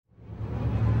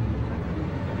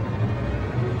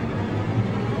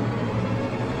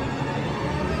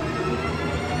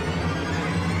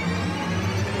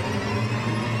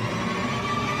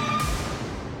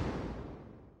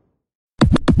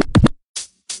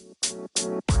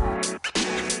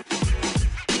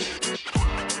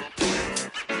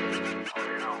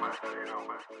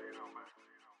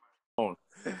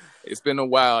It's been a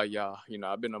while, y'all.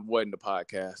 I've been avoiding the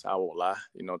podcast. I won't lie.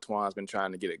 Twan's been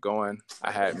trying to get it going. I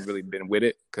hadn't really been with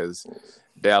it because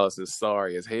Dallas is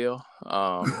sorry as hell.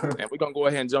 And we're going to go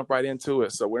ahead and jump right into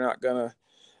it. So I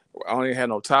don't even have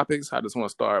no topics. I just want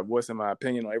to start voicing my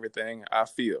opinion on everything I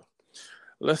feel.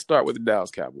 Let's start with the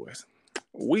Dallas Cowboys.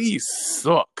 We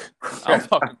suck. I'm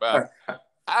talking about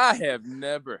I have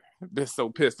never been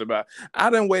so pissed about it. I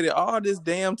done waited all this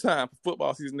damn time for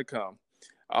football season to come.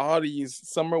 All these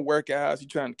summer workouts, you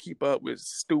trying to keep up with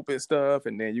stupid stuff,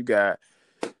 and then you got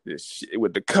this shit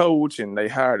with the coach, and they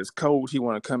hired this coach. He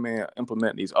want to come in and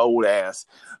implement these old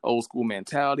school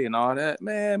mentality and all that.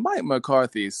 Man, Mike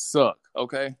McCarthy suck,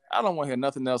 okay? I don't want to hear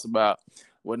nothing else about,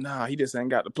 he just ain't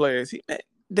got the players.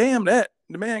 Damn that.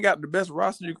 The man got the best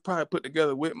roster you could probably put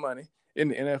together with money in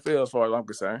the NFL as far as I'm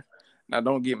concerned. Now,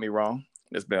 don't get me wrong.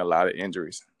 There's been a lot of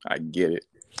injuries. I get it.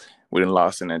 We done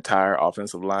lost an entire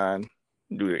offensive line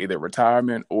due to either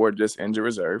retirement or just injury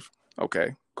reserve.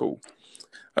 Okay, cool.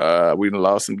 We done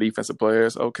lost some defensive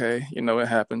players. Okay, it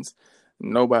happens.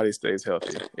 Nobody stays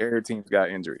healthy. Every team's got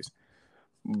injuries.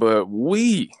 But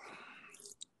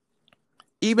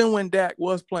even when Dak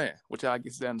was playing, which I'll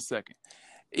get to that in a second,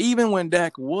 even when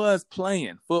Dak was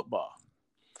playing football,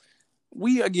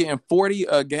 we are getting 40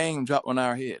 a game dropped on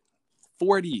our head.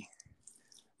 40,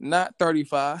 not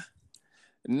 35,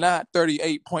 not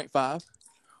 38.5,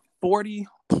 40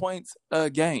 points a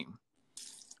game.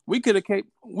 We could have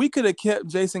kept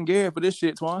Jason Garrett for this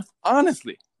shit, Twan.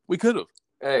 Honestly, we could have.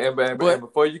 Hey, and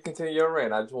before you continue your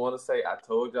rant, I just want to say I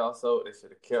told y'all so. They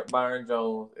should have kept Byron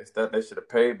Jones instead. They should have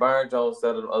paid Byron Jones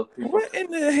instead of other people. What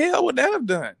in the hell would that have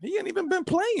done? He ain't even been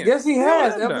playing. Yes, he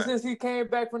has. Ever since he came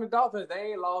back from the Dolphins,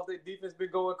 they ain't lost. Their defense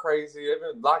been going crazy. They've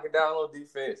been locking down on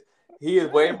defense. He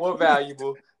is way more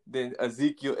valuable than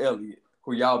Ezekiel Elliott,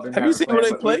 who y'all been. Have you seen who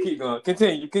they play? Keep going.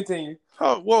 Continue.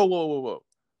 Oh, whoa.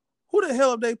 Who the hell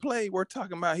have they played? We're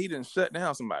talking about he didn't shut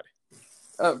down somebody.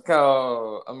 The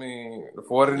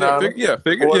 49ers.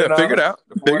 Figure it out.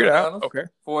 Figure it out. Okay.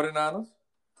 49ers.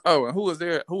 Oh, and who was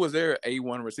their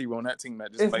A1 receiver on that team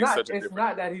that just makes such a difference? It's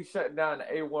not that he shut down the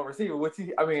A1 receiver, which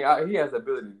he has the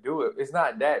ability to do it. It's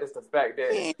not that. It's the fact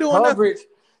that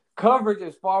coverage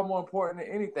is far more important than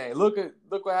anything. Look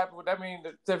what happened with that. I mean,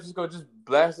 San Francisco just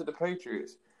blasted the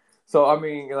Patriots. So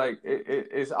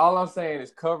it's all I'm saying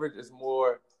is coverage is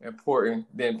more important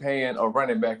than paying a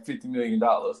running back $50 million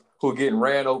who getting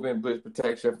ran over in blitz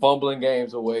protection, fumbling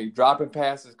games away, dropping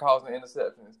passes, causing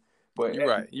interceptions. But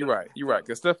you're right.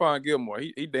 Because Stephon Gilmore,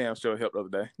 he damn sure helped the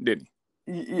other day, didn't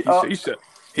he?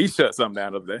 He shut something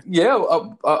down the other day. Yeah,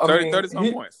 30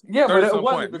 some points. Yeah, but it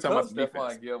wasn't because of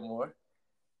Stephon Gilmore.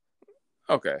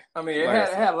 Okay. I mean, it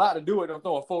had a lot to do with them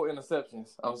throwing 4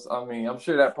 interceptions. I'm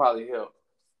sure that probably helped.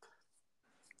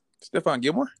 Stephon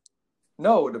Gilmore?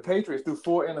 No, the Patriots threw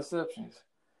 4 interceptions.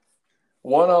 I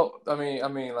don't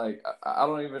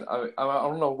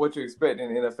know what you expect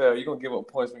in the NFL. You're gonna give up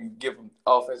points when you give them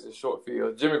offensive short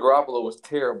field. Jimmy Garoppolo was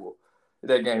terrible in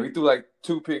that game. He threw like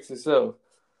 2 picks himself.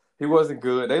 He wasn't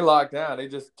good. They locked down. They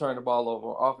just turned the ball over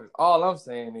on offense. All I'm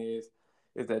saying is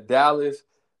that Dallas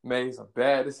made some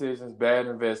bad decisions, bad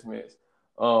investments,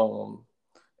 and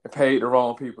paid the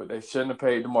wrong people. They shouldn't have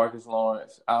paid DeMarcus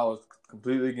Lawrence. I was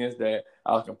completely against that.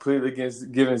 I was completely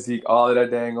against giving Zeke all of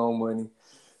that dang on money.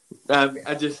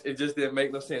 It just didn't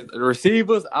make no sense. The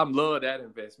receivers, I love that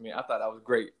investment. I thought that was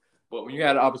great. But when you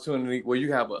had an opportunity where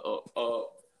you have a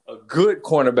good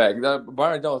cornerback,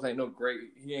 Byron Jones ain't no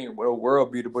great. He ain't a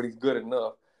world beater, but he's good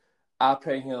enough. I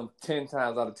pay him 10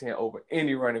 times out of 10 over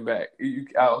any running back.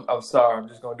 I'm sorry. I'm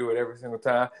just going to do it every single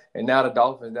time. And now the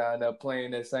Dolphins down there playing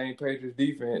that same Patriots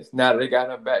defense. Now that they got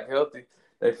him back healthy,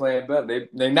 they playing better.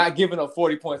 They're not giving up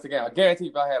 40 points a game. I guarantee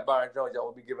if I had Byron Jones, y'all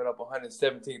would be giving up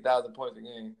 117,000 points a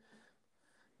game.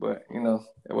 But,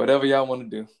 whatever y'all want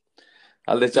to do.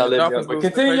 I'll let y'all but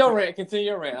continue your rant.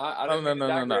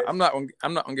 No. I'm not gonna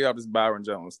get off this Byron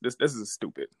Jones. This is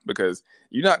stupid because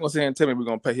you're not gonna say and tell me we're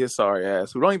gonna pay his sorry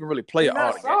ass who don't even really play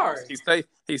all the games.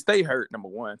 He stay hurt, number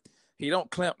one. He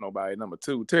don't clamp nobody, number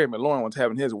two. Terry McLaurin was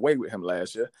having his way with him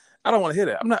last year. I don't want to hear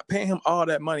that. I'm not paying him all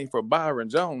that money for Byron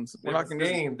Jones.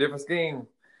 Different scheme.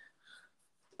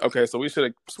 Okay, so we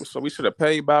should have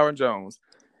paid Byron Jones.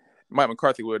 Mike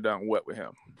McCarthy would have done what with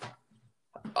him?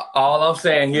 All I'm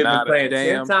saying, he's been playing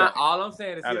 10 times. All I'm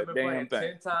saying is he's been playing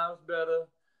 10 times better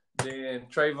than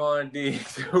Trayvon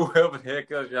Diggs, whoever the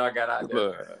heck else y'all got out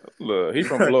there. Look, he's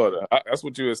from Florida. That's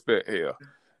what you expect here.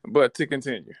 But to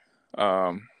continue,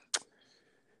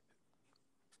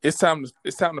 it's time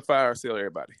to fire or sell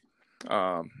everybody.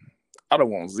 I don't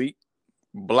want Zeke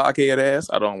blockhead ass.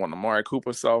 I don't want Amari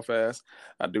Cooper soft ass.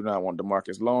 I do not want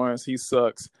DeMarcus Lawrence. He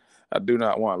sucks. I do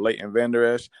not want Leighton Vander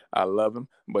Esch. I love him,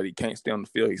 but he can't stay on the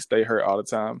field. He stay hurt all the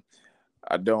time.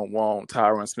 I don't want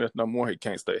Tyron Smith no more. He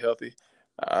can't stay healthy.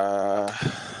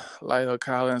 Lyle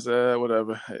Collins,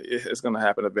 whatever. It's gonna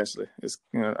happen eventually. It's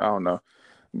I don't know,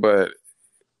 but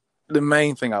the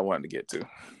main thing I wanted to get to,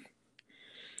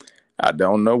 I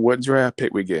don't know what draft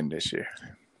pick we're getting this year.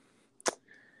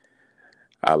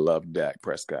 I love Dak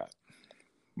Prescott,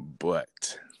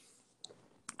 but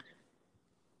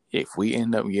if we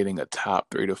end up getting a top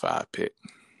 3 to 5 pick,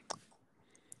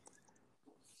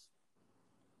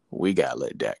 we gotta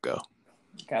let Dak go.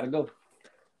 Gotta go.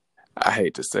 I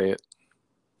hate to say it,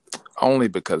 only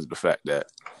because of the fact that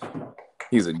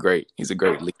he's a great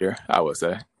leader. I would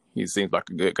say he seems like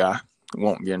a good guy.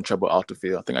 Won't get in trouble off the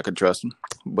field. I think I could trust him.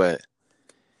 But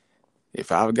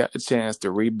if I've got the chance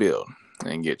to rebuild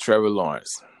and get Trevor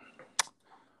Lawrence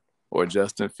or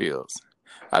Justin Fields,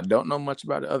 I don't know much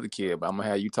about the other kid, but I'm gonna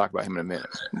have you talk about him in a minute.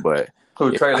 But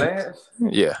Trey Lance?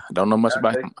 Yeah, I don't know much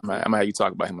about him. I'm gonna have you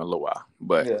talk about him in a little while.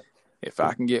 But if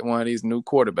I can get one of these new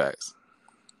quarterbacks,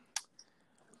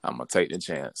 I'm going to take the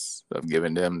chance of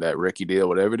giving them that rookie deal,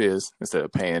 whatever it is, instead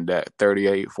of paying that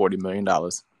 $40 million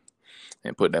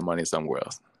and put that money somewhere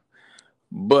else.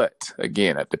 But,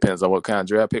 again, that depends on what kind of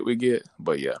draft pick we get.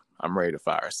 But, yeah, I'm ready to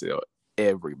fire sale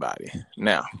everybody.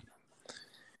 Now,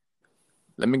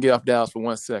 let me get off Dallas for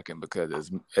 1 second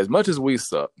because as much as we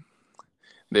suck,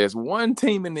 there's one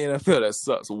team in the NFL that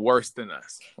sucks worse than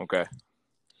us, okay?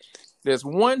 There's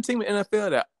one team in the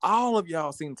NFL that all of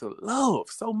y'all seem to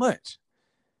love so much.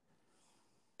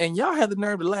 And y'all have the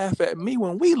nerve to laugh at me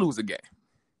when we lose a game.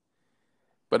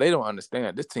 But they don't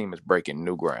understand. This team is breaking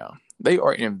new ground. They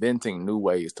are inventing new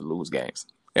ways to lose games.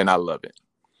 And I love it.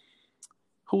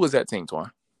 Who is that team, Twan?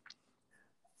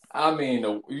 I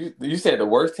mean, you said the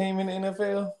worst team in the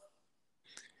NFL?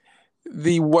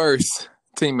 The worst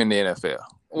team in the NFL.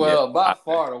 Well, by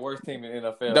far the worst team in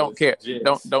the NFL. Don't care.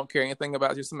 Don't care anything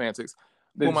about your semantics.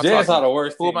 The Jets are the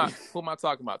worst team. Who am I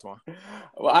talking about, Twan?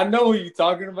 Well, I know who you're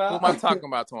talking about. Who am I talking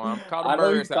about, Twan? I know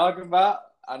you're talking about.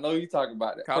 I know you're talking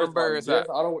about it. Call them birds out.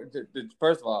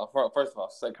 First of all, let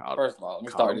me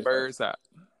start this. Birds out.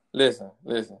 Listen.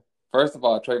 First of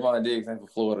all, Trayvon Diggs ain't for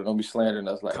Florida. Don't be slandering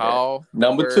us like that.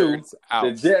 Number 2, out.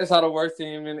 The Jets are the worst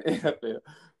team in the NFL.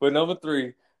 But number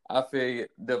 3, I feel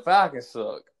the Falcons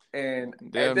suck. And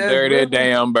them dirty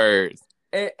damn birds.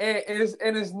 And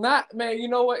it's not, man. You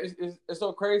know what? It's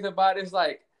so crazy about it. It's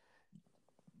like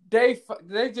they're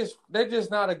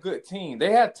just not a good team.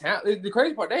 They have talent. The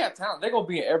crazy part, they have talent. They're gonna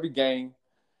be in every game.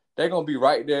 They're gonna be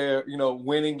right there,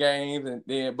 winning games,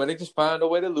 but they just find a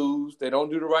way to lose. They don't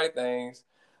do the right things.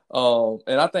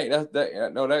 And I think that's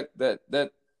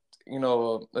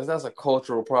a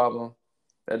cultural problem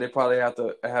that they probably have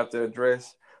to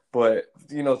address. But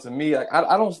to me, like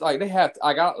I don't like they have.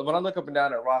 When I look up and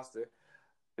down that roster,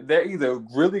 they're either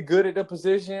really good at the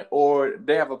position or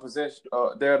they have a position.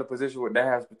 They're at a position where they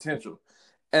have potential,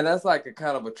 and that's like a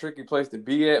kind of a tricky place to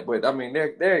be at. But I mean,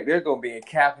 they're going to be in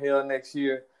cap hell next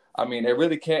year. I mean, they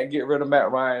really can't get rid of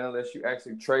Matt Ryan unless you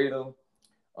actually trade him.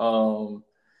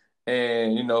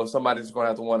 And somebody's going to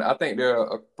have to want. I think there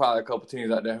are probably a couple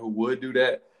teams out there who would do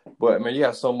that. But I mean, you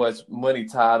have so much money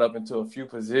tied up into a few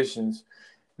positions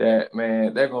that,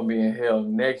 man, they're going to be in hell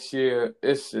next year.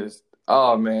 It's just,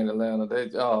 oh, man, Atlanta, they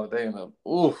in a,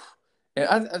 oof. And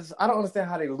I don't understand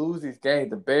how they lose these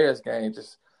games. The Bears game,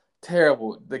 just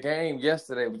terrible. The game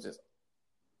yesterday was just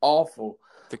awful.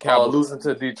 The Cowboys. Losing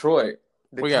to Detroit.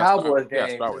 The Cowboys game.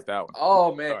 Yeah, start with that one.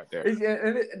 Oh, man.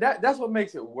 That's what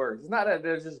makes it worse. It's not that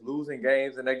they're just losing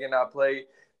games and they're getting outplayed.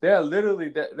 They're literally,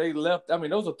 they left. I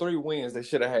mean, those are 3 wins they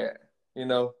should have had,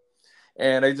 and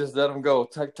they just let them go.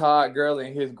 Todd Gurley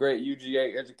and his great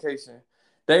UGA education.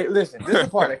 This is the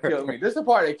part that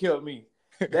killed me.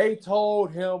 They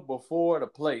told him before the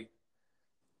play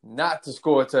not to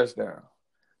score a touchdown.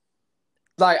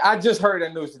 Like, I just heard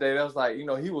that news today. That was like, he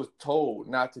was told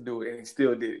not to do it, and he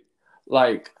still did it.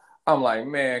 Like, I'm like,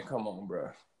 man, come on,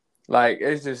 bro. Like,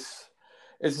 it's just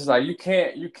like you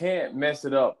can't mess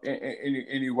it up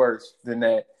any worse than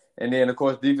that. And then, of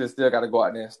course, defense still got to go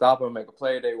out there and stop him, make a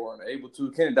play. They weren't able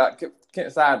to. Kenny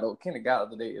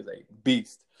Golladay is a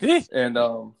beast. And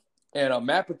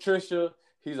Matt Patricia,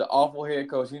 he's an awful head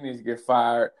coach. He needs to get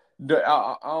fired.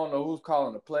 I don't know who's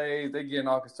calling the plays. They getting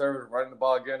all conservative, running the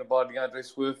ball, getting the ball to DeAndre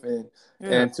Swift and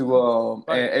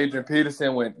Adrian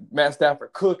Peterson. When Matt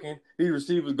Stafford cooking, these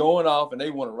receivers going off, and they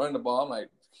want to run the ball. I'm like,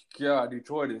 God,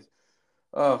 Detroit is.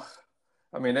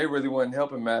 I mean, they really wasn't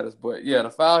helping matters. But, yeah, the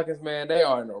Falcons, man, they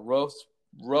are in a rough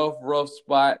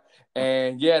spot.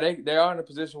 And, yeah, they are in a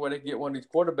position where they get one of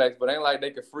these quarterbacks, but ain't like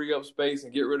they can free up space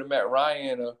and get rid of Matt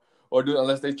Ryan or do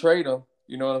unless they trade him.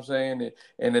 You know what I'm saying?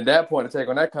 And at that point, to take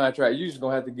on that contract, you're just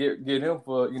gonna have to get him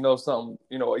for something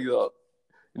either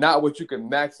not what you can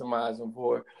maximize him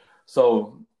for.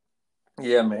 So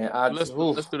yeah, man. Let's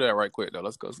do that right quick though.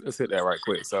 Let's hit that right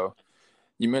quick. So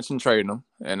you mentioned trading them,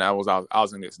 and I was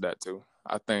against that too.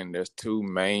 I think there's two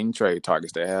main trade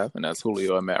targets they have, and that's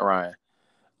Julio and Matt Ryan.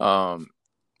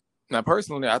 Now,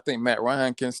 personally, I think Matt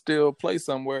Ryan can still play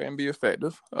somewhere and be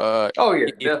effective.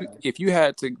 If you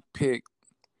had to pick,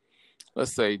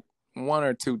 let's say one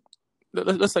or two,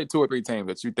 let's say 2 or 3 teams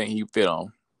that you think he fit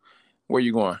on, where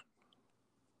you going?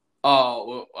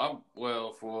 For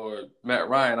Matt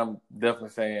Ryan, I'm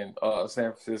definitely saying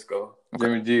San Francisco. Okay.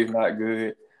 Jimmy G is not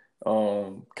good.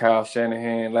 Kyle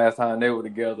Shanahan, last time they were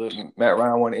together, Matt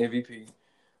Ryan won the MVP.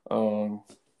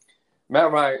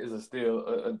 Matt Ryan is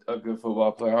still a good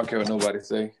football player. I don't care what nobody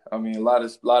say. I mean, a lot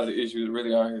of the issues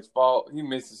really aren't his fault. He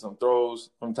misses some throws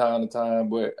from time to time,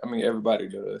 but I mean, everybody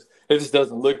does. It just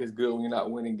doesn't look as good when you're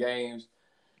not winning games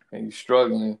and you're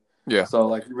struggling. Yeah. So,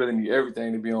 like, you really need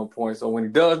everything to be on point. So, when he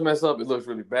does mess up, it looks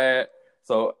really bad.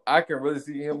 So, I can really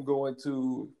see him going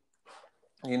to,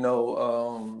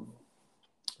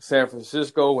 San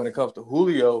Francisco. When it comes to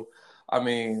Julio, I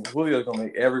mean, Julio's going to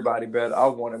make everybody better. I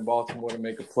wanted Baltimore to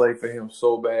make a play for him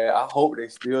so bad. I hope they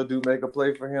still do make a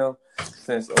play for him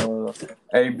since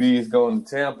AB is going to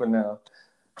Tampa now.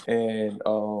 And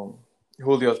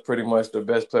Julio's pretty much the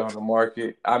best player on the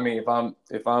market. I mean, if I'm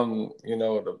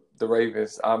the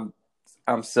Ravens, I'm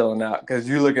selling out because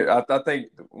you look at. I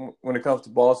think when it comes to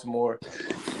Baltimore,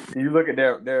 you look at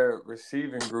their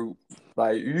receiving group.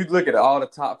 Like you look at all the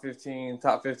top 15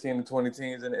 to 20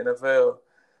 teams in the NFL.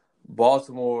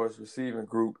 Baltimore's receiving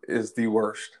group is the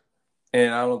worst,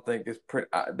 and I don't think it's pretty.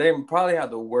 They probably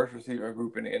have the worst receiving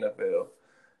group in the NFL.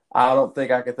 I don't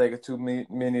think I can think of too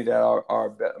many that are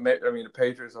bad. I mean, the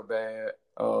Patriots are bad.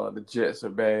 The Jets are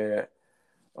bad.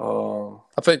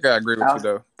 I think I agree with you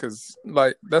though, because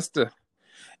like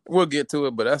we'll get to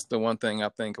it, but that's the one thing I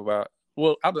think about.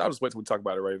 Well, I'll just wait till we talk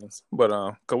about the Ravens, but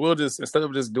cause we'll just instead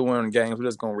of just doing games, we're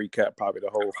just gonna recap probably the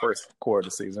whole first quarter of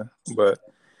the season. But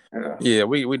yeah,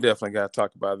 we definitely gotta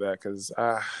talk about that because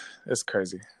it's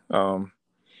crazy.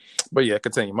 But yeah,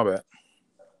 continue. My bad.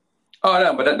 Oh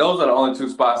no, but those are the only 2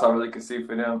 spots I really can see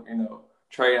for them.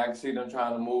 Trade. I can see them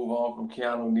trying to move on from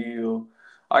Keanu Neal.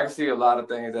 I can see a lot of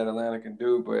things that Atlanta can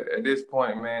do, but at this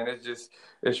point, man,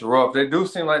 it's rough. They do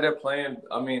seem like they're playing.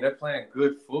 I mean, they're playing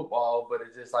good football, but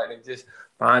it's just like they're just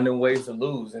finding ways to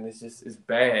lose, and it's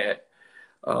bad.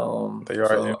 They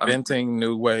are inventing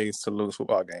new ways to lose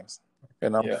football games,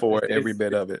 and I'm for every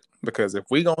bit of it because if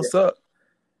we gonna suck,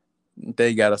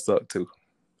 they gotta suck too.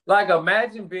 Like,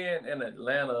 imagine being an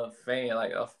Atlanta fan,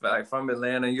 like from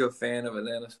Atlanta, you're a fan of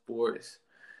Atlanta sports.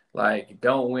 Like, you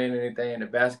don't win anything. The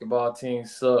basketball team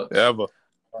sucks. Ever.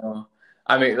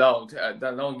 I mean,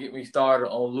 don't get me started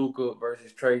on Luka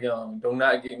versus Trae Young. Do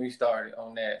not get me started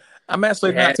on that. I'm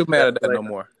actually not too mad at that no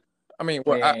more. I mean,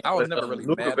 I was never really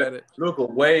mad at it. Luka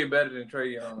way better than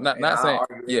Trae Young.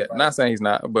 Not saying he's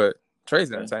not, but Trae's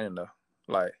entertaining though.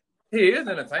 Like, he is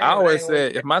entertaining. I always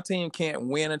said if my team can't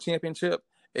win a championship,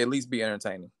 at least be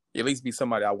entertaining. At least be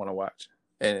somebody I want to watch.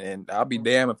 And I'll be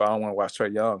damned if I don't want to watch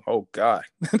Trae Young. Oh God,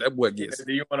 that boy gets.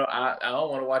 Do you want to? I don't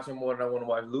want to watch him more than I want to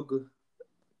watch Luka.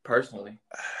 Personally,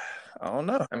 I don't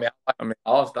know. I mean,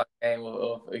 All-Star game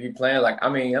of he playing like. I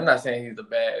mean, I'm not saying he's the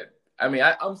bad. I mean,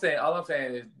 I'm saying all I'm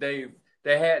saying is they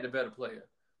had the better player.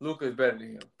 Luka is better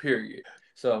than him. Period.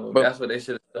 So that's what they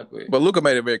should have stuck with. But Luka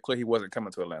made it very clear he wasn't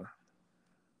coming to Atlanta.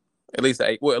 At least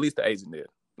the agent did.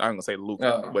 I'm gonna say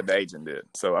Luka, but the agent did.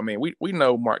 So I mean, we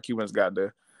know Mark Cuban's got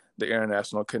the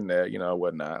international connect,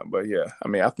 whatnot. But yeah, I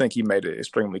mean, I think he made it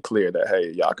extremely clear that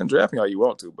hey, y'all can draft me all you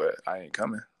want to, but I ain't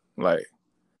coming. Like,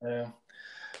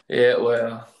 yeah.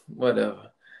 Well,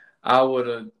 whatever. I would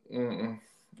have.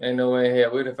 Ain't no way in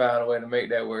hell we'd have found a way to make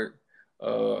that work.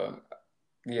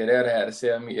 They'd have had to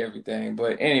sell me everything.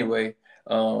 But anyway,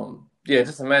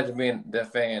 just imagine being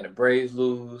that fan. The Braves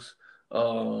lose.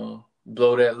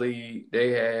 Blow that lead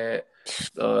they had.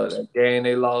 That game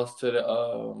they lost to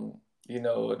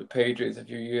the Patriots a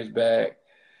few years back.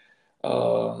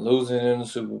 Losing in the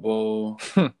Super Bowl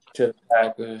to the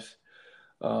Packers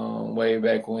way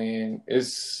back when.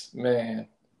 It's man.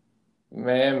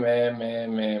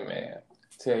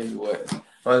 Tell you what.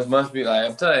 Well, it must be like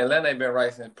I'm telling you, Atlanta ain't been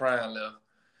right since Prime left.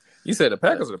 You said the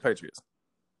Packers or the Patriots?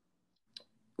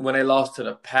 When they lost to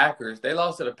the Packers and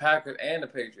the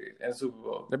Patriots in the Super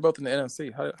Bowl. They're both in the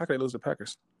NFC. How can they lose to the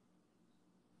Packers?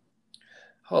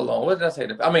 Hold on, what did I say?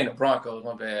 The Broncos.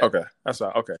 My bad. Okay, that's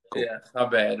all. Okay, cool. Yeah, my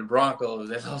bad. The Broncos.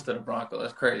 They lost to the Broncos.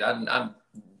 That's crazy. I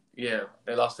Yeah,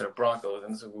 they lost to the Broncos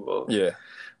in the Super Bowl. Yeah.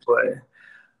 But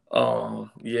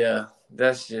yeah,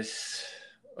 that's just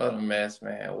what a mess,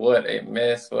 man. What a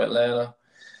mess for Atlanta.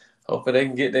 Hopefully they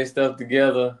can get their stuff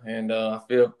together, and I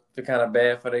feel kind of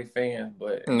bad for their fans,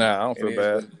 but Nah, I don't it feel is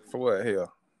bad. what. For what?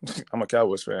 Hell. I'm a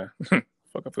Cowboys fan.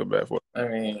 Fuck, I feel bad for it. I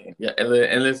mean, yeah, and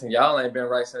listen, y'all ain't been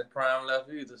right since Prime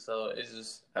left either, so it's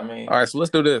just, I mean, All right, so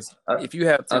let's do this. I, If you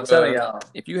had I'm telling to, y'all,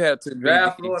 if you had to be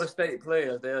draft the, Florida State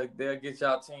players, they'll get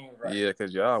y'all team right. yeah,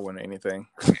 because y'all win anything.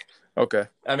 Okay.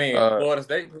 I mean, Uh, Florida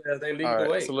State players, they all lead the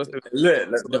right. So way. let's do. Look, So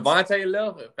let's. Devontae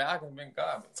left, Falcons been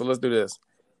garbage. So let's do this.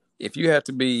 If you had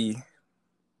to be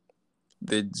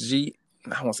the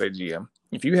I won't say GM.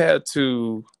 If you had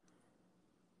to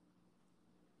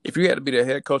be the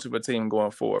head coach of a team going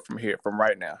forward from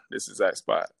right now, this exact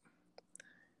spot,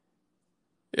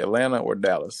 Atlanta or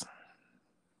Dallas,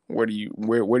 where do you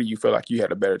feel like you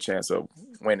had a better chance of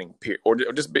winning, or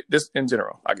just in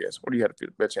general, I guess, where do you have a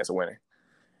better chance of winning?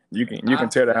 You can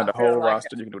tear down the whole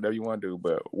roster, you can do whatever you want to do,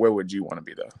 but where would you want to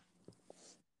be though?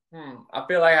 I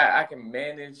feel like I can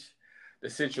manage the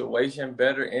situation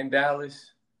better in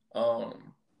Dallas. I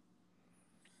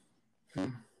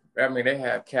mean, they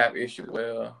have cap issue.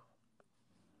 Well,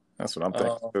 that's what I'm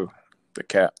thinking too. The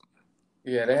cap.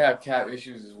 Yeah, they have cap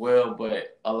issues as well,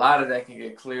 but a lot of that can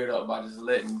get cleared up by just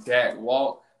letting Dak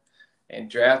walk and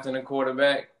drafting a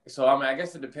quarterback. So, I mean, I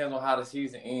guess it depends on how the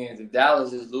season ends. If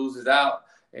Dallas just loses out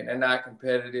and they're not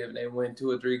competitive and they win 2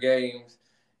 or 3 games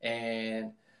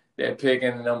and they're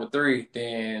picking the number 3,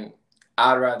 then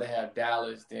I'd rather have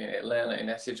Dallas than Atlanta in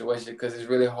that situation because it's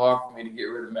really hard for me to get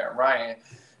rid of Matt Ryan.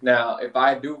 Now, if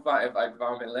I'm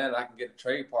Atlanta, I can get a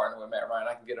trade partner with Matt Ryan.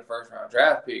 I can get a first-round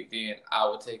draft pick. Then I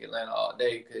would take Atlanta all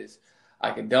day because I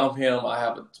can dump him. I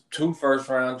have 2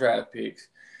 first-round draft picks,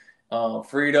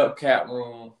 freed up cap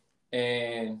room,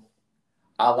 and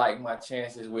I like my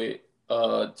chances with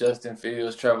Justin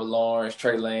Fields, Trevor Lawrence,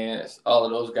 Trey Lance, all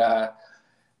of those guys.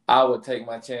 I would take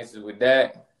my chances with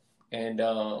that, and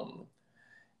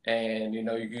you can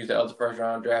use the other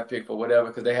first-round draft pick for whatever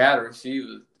because they had a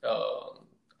receiver.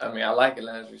 I mean, I like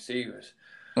Atlanta's receivers.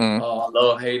 I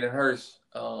love Hayden Hurst.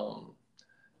 I'd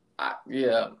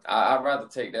rather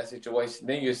take that situation.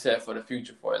 Then you're set for the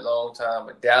future for a long time.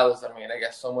 But Dallas, I mean, they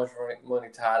got so much money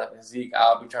tied up in Zeke.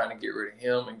 I'll be trying to get rid of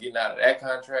him and getting out of that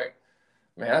contract.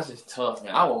 Man, that's just tough,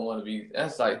 man. I wouldn't want to be –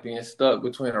 that's like being stuck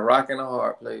between a rock and a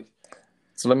hard place.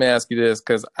 So let me ask you this,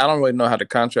 because I don't really know how the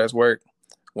contracts work.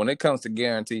 When it comes to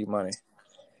guaranteed money,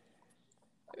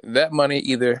 that money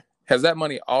has that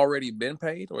money already been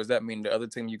paid, or does that mean the other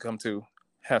team you come to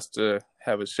has to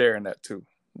have a share in that too?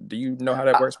 Do you know how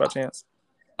that works by chance?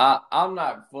 I'm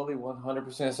not fully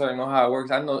 100% certain on how it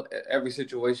works. I know every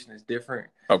situation is different.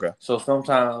 Okay. So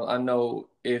sometimes I know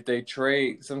if they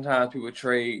trade, sometimes people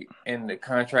trade and the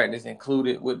contract is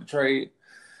included with the trade.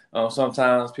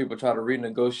 Sometimes people try to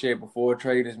renegotiate before a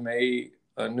trade is made,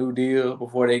 a new deal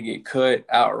before they get cut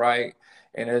outright.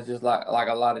 And there's just like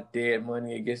a lot of dead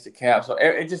money against the cap. So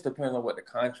it just depends on what the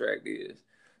contract is.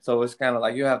 So it's kind of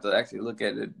like you have to actually look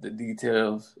at the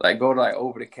details. Like go to like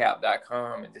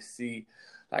overthecap.com and just see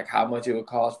like how much it would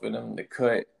cost for them to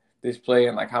cut this player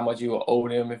and like how much you will owe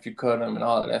them if you cut them and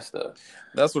all of that stuff.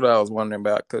 That's what I was wondering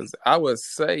about because I would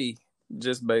say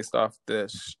just based off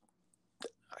this,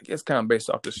 I guess kind of based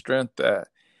off the strength that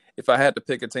if I had to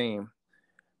pick a team,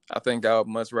 I think I would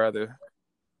much rather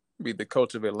be the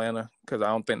coach of Atlanta because I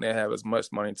don't think they have as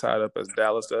much money tied up as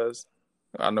Dallas does.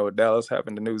 I know Dallas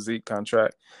having the new Zeke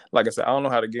contract. Like I said, I don't know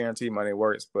how the guarantee money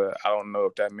works, but I don't know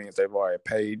if that means they've already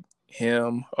paid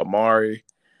him, Amari,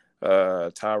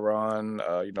 Tyron,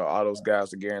 all those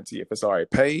guys to guarantee if it's already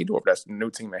paid or if that's the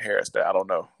new team inherits that. I don't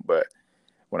know. But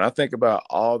when I think about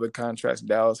all the contracts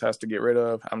Dallas has to get rid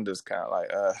of, I'm just kind of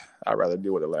like, I'd rather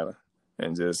deal with Atlanta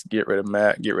and just get rid of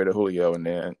Matt, get rid of Julio, and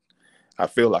then I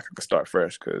feel like I could start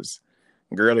fresh because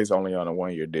Gurley's only on a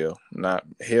 1-year deal.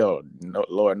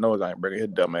 Lord knows I ain't bringing his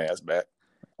dumb ass back.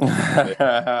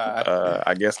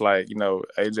 I guess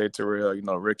AJ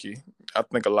Terrell, Ricky. I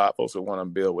think a lot of folks would want to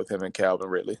build with him and Calvin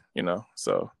Ridley.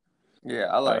 So yeah,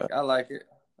 I like it.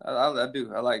 I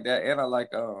do. I like that, and I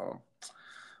like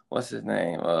what's his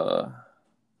name?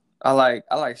 I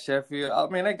like Sheffield. I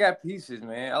mean, they got pieces,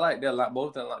 man. I like that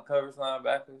both of them coverage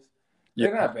linebackers.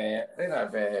 They're not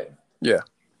bad. Yeah.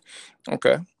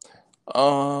 Okay.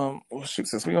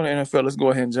 Since we're on the NFL, let's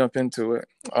go ahead and jump into it.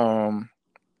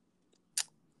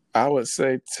 I would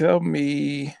say, give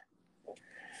me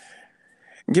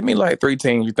like 3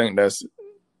 teams you think that's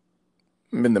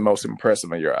been the most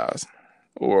impressive in your eyes.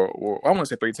 Or I want to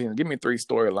say 3 teams. Give me 3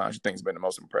 storylines you think's been the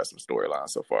most impressive storyline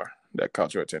so far that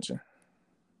caught your attention.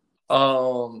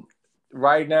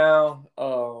 right now,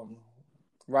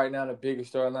 the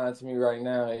biggest storyline to me right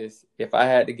now is if I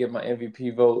had to give my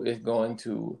MVP vote, it's going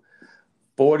to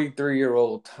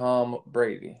 43-year-old Tom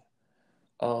Brady.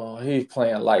 He's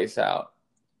playing lights out.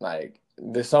 Like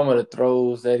some of the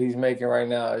throws that he's making right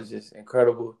now is just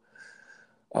incredible.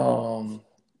 I'm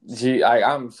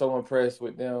so impressed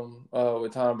with them,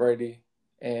 with Tom Brady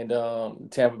and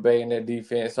Tampa Bay and their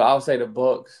defense. So I'll say the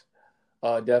Bucks,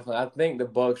 definitely. I think the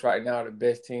Bucks right now are the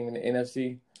best team in the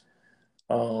NFC.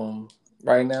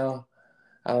 Right now,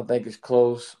 I don't think it's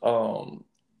close.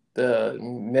 The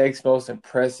next most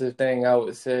impressive thing I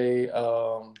would say,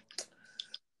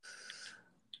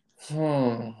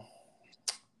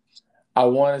 I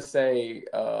want to say,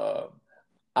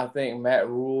 I think Matt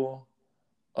Rule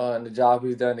and the job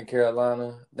he's done in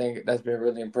Carolina, I think that's been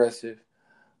really impressive.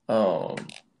 Um,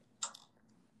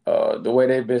 the way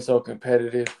they've been so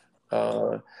competitive.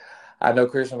 I know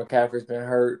Christian McCaffrey's been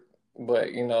hurt, but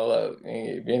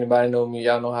if anybody know me,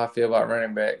 y'all know how I feel about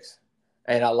running backs.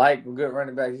 And I like good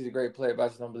running backs. He's a great player, but I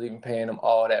just don't believe in paying him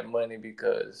all that money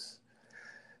because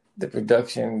the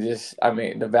production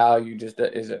the value just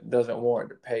doesn't warrant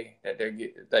the pay that they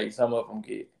get. Like some of them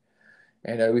get,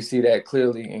 and we see that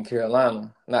clearly in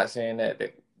Carolina. Not saying that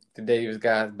the Davis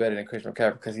guy is better than Christian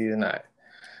McCaffrey because he's not,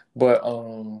 but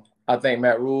I think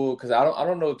Matt Rule, because I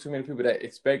don't know too many people that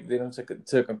expected them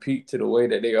to compete to the way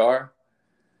that they are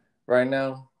right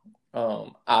now.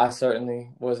 I certainly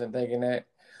wasn't thinking that.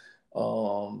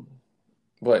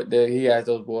 But he has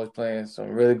those boys playing some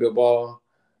really good ball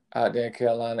out there in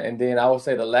Carolina. And then I would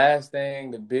say the last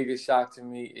thing, the biggest shock to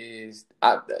me is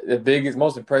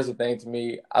most impressive thing to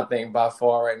me, I think by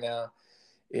far right now,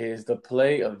 is the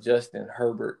play of Justin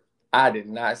Herbert. I did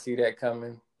not see that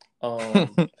coming.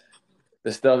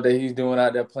 The stuff that he's doing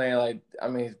out there playing,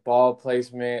 his ball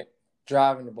placement,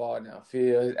 driving the ball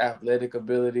downfield, his athletic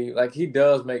ability. Like, he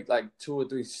does make, 2 or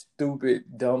 3 stupid,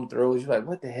 dumb throws. You're like,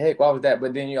 what the heck? Why was that?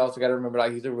 But then you also got to remember,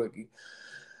 he's a rookie.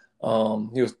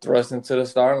 He was thrust into the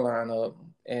starting lineup,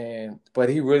 but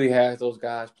he really has those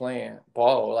guys playing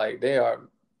ball. Like, they are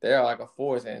like a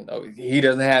force, and he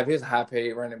doesn't have his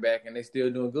high-paid running back, and they still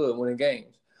doing good, winning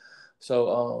games.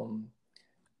 So,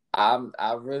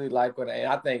 I really like and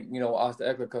I think Austin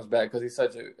Eckler comes back because he's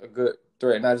such a good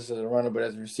threat, not just as a runner but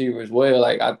as a receiver as well.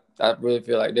 Like I really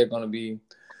feel like they're going to be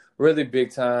really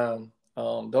big time.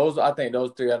 I think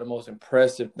those 3 are the most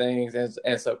impressive things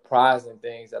and surprising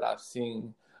things that I've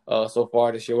seen so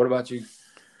far this year. What about you?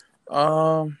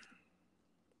 I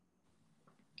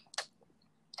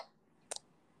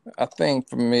think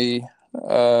for me,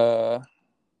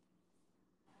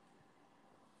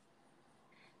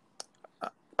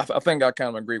 I think I kind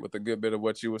of agree with a good bit of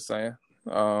what you were saying.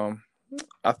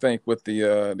 I think with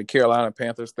the Carolina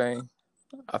Panthers thing,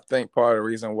 I think part of the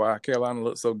reason why Carolina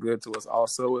looks so good to us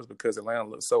also is because Atlanta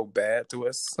looks so bad to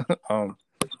us.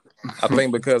 I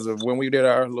think because of when we did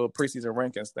our little preseason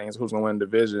rankings things, who's going to win the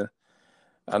division,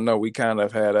 I know we kind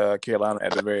of had Carolina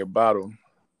at the very bottom.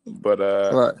 But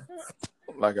right.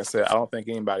 Like I said, I don't think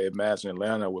anybody imagined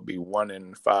Atlanta would be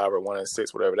 1-5 or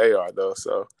 1-6, whatever they are, though.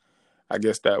 So I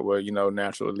guess that would,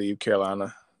 naturally leave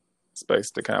Carolina space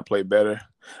to kind of play better.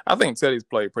 I think Teddy's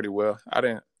played pretty well.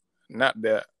 Not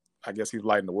that I guess he's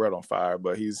lighting the world on fire,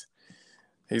 but he's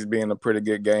being a pretty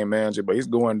good game manager. But he's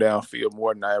going downfield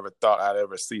more than I ever thought I'd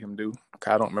ever see him do.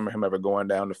 I don't remember him ever going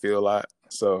down the field a lot.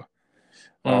 So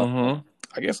I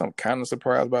guess I'm kind of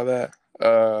surprised by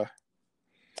that.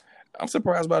 I'm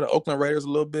surprised by the Oakland Raiders a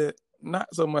little bit.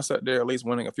 Not so much that they're at least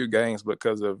winning a few games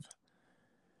because of,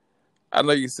 I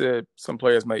know you said some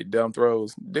players make dumb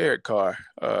throws. Derek Carr,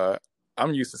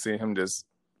 I'm used to seeing him just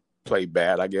play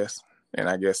bad, I guess. And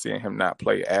I guess seeing him not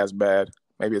play as bad.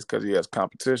 Maybe it's because he has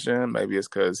competition. Maybe it's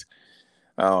because,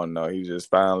 I don't know, he just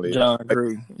finally. John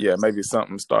Gruden. Yeah, maybe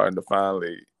something's starting to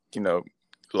finally,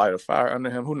 light a fire under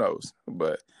him. Who knows?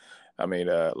 But,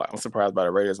 I'm surprised by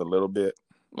the Raiders a little bit.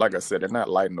 Like I said, they're not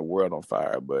lighting the world on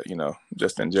fire, but,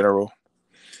 just in general.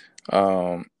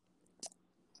 I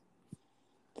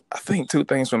think 2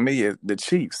 things for me is the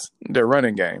Chiefs, their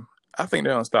running game. I think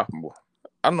they're unstoppable.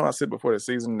 I know I said before the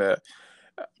season that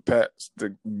Pat's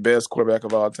the best quarterback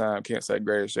of all time. Can't say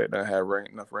greatest yet, doesn't have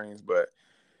enough rings, but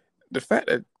the fact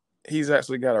that he's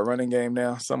actually got a running game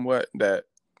now somewhat that,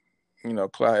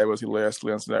 Clyde Edwards-Helaire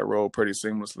slips into that role pretty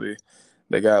seamlessly.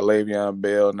 They got Le'Veon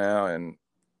Bell now, and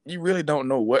you really don't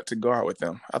know what to guard with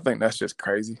them. I think that's just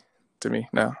crazy to me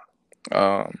now.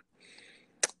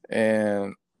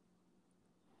 And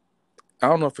I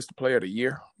don't know if it's the player of the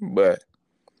year, but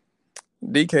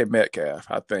DK Metcalf,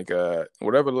 I think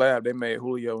whatever lab they made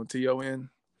Julio and T.O. in,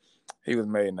 he was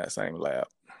made in that same lab.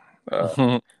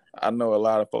 I know a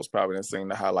lot of folks probably didn't seen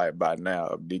the highlight by now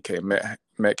of DK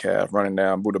Metcalf running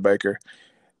down Buda Baker,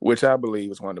 which I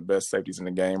believe is one of the best safeties in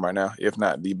the game right now, if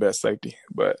not the best safety.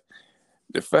 But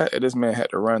the fact that this man had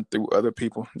to run through other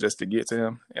people just to get to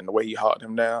him and the way he hawked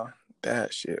him down,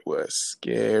 that shit was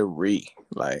scary.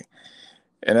 Like,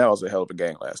 and that was a hell of a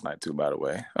game last night too, by the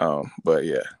way. But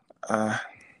yeah, I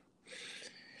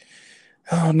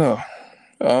don't know.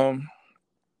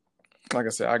 Like I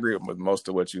said, I agree with most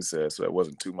of what you said, so it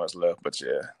wasn't too much left. But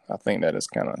yeah, I think that is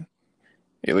kind of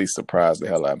at least surprised the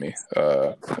hell out of me.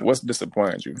 What's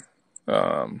disappointed you?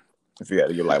 If you had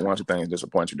to give like one or two things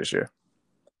disappoint you this year.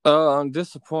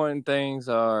 Disappointing things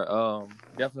are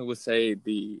definitely would say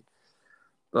the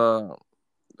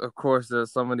of course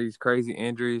there's some of these crazy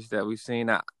injuries that we've seen.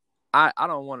 I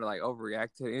don't want to like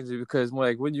overreact to the injury because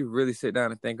like when you really sit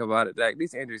down and think about it, like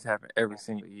these injuries happen every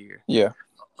single year. Yeah.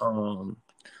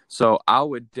 So I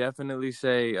would definitely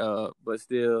say, but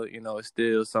still, it's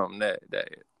still something that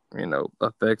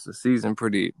affects the season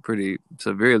pretty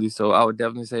severely. So I would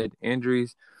definitely say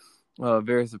injuries,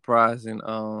 very surprising.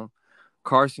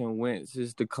 Carson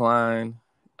Wentz's decline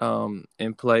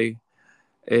in play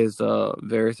is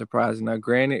very surprising. Now,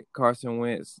 granted, Carson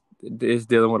Wentz is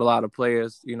dealing with a lot of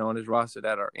players, on his roster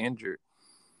that are injured,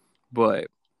 but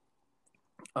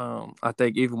I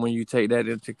think even when you take that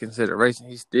into consideration,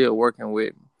 he's still working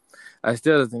with. I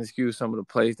still doesn't excuse some of the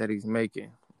plays that he's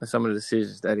making and some of the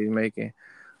decisions that he's making.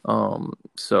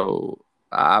 So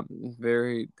that was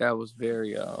very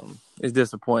it's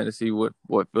disappointing to see what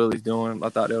Philly's doing. I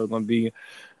thought they were going to be,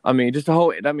 the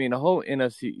whole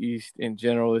NFC East in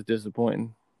general is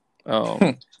disappointing.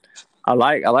 I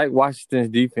like Washington's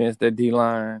defense, their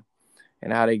D-line,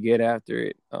 and how they get after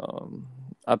it.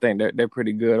 I think they're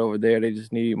pretty good over there. They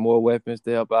just need more weapons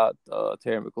to help out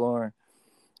Terry McLaurin.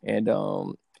 And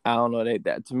I don't know,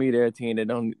 that to me they're a team that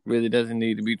doesn't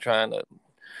need to be trying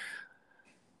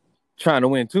to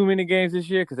win too many games this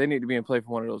year because they need to be in play for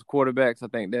one of those quarterbacks. I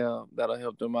think that'll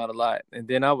help them out a lot. And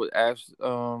then I would ask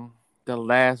the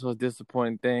last was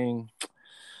disappointing thing.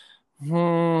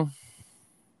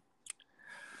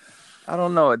 I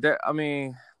don't know. There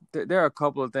are a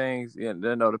couple of things.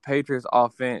 The Patriots'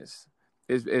 offense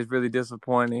is really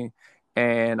disappointing,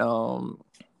 and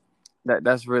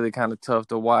that's really kind of tough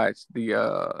to watch.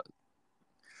 The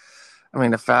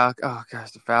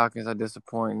Falcons are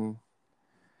disappointing.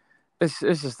 It's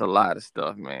just a lot of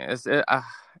stuff, man. It's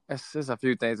just a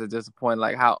few things that disappoint,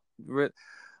 like how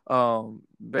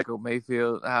Baker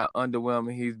Mayfield, how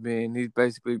underwhelming he's been. He's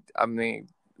basically,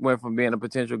 went from being a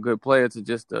potential good player to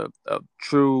just a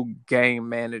true game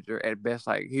manager at best.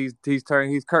 Like he's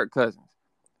Kirk Cousins,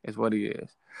 is what he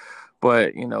is.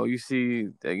 But you see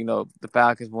that the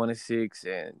Falcons 1-6,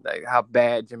 and like how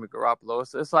bad Jimmy Garoppolo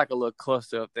is. It's like a little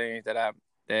cluster of things that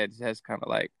has kind of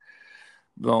like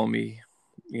blown me,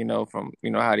 from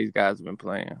how these guys have been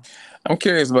playing. I'm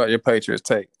curious about your Patriots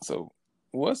take. So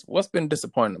what's been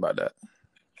disappointing about that?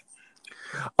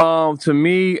 To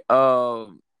me,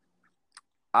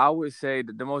 I would say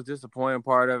that the most disappointing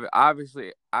part of it,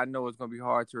 obviously, I know it's going to be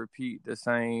hard to repeat the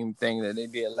same thing that they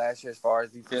did last year as far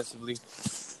as defensively.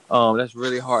 That's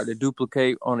really hard to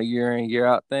duplicate on a year in, year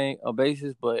out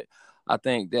basis. But I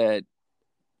think that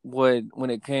when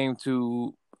it came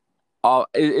to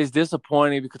it's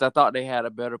disappointing because I thought they had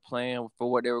a better plan for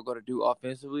what they were going to do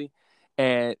offensively,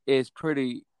 and it's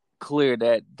pretty clear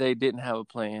that they didn't have a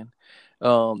plan.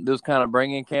 It was kind of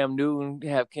bring in Cam Newton,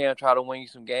 have Cam try to win you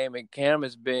some game, and Cam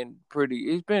has been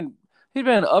he's been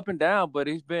up and down, but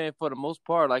he's been, for the most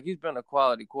part, like he's been a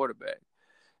quality quarterback.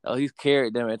 He's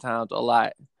carried them at times a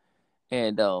lot,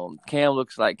 and Cam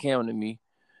looks like Cam to me.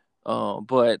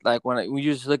 But like when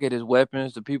you just look at his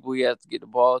weapons, the people he has to get the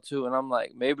ball to, and I'm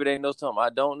like, maybe they know something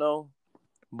I don't know.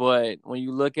 But when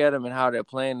you look at them and how they're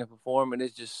playing and performing,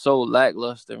 it's just so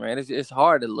lackluster, man. It's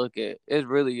hard to look at. It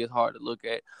really is hard to look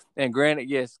at. And granted,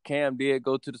 yes, Cam did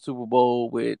go to the Super Bowl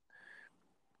with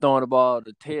throwing the ball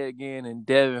to Ted Ginn and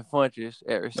Devin Funchess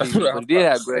at receiver, but he did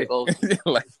have Greg Olsen.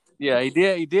 Yeah, he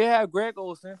did. He did have Greg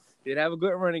Olsen. Did have a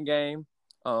good running game.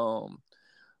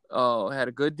 Had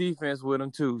a good defense with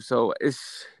him too. So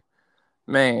it's,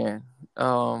 man,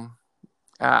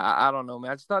 I don't know,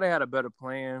 man. I just thought they had a better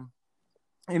plan.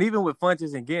 And even with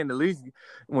Funchess and Ginn, at least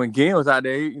when Ginn was out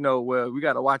there, we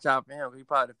got to watch out for him. He's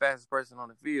probably the fastest person on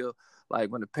the field. Like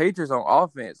when the Patriots on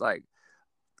offense, like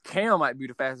Cam might be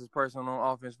the fastest person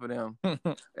on offense for them.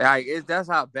 That's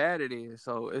how bad it is.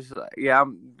 So it's like, yeah,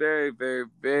 I'm very, very,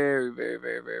 very, very,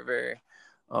 very, very, very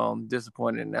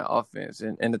disappointed in that offense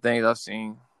and the things I've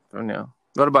seen from them.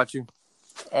 What about you?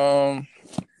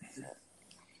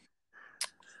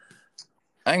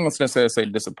 I ain't gonna necessarily say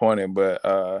disappointed, but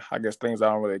I guess things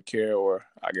I don't really care, or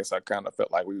I guess I kind of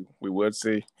felt like we would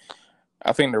see.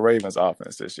 I think the Ravens'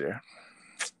 offense this year,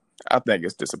 I think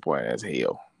it's disappointing as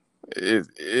hell.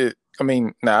 I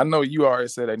mean, now I know you already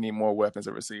said they need more weapons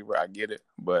at receiver. I get it,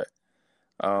 but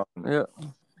um, Yeah.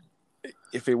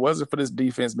 if it wasn't for this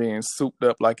defense being souped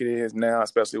up like it is now,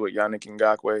 especially with Yannick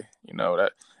Ngakoue,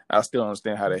 that I still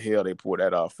understand how the hell they pulled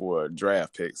that off for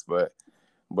draft picks, but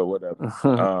whatever.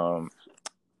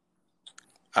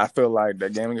 I feel like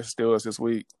that game against the Steelers this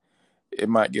week, it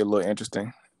might get a little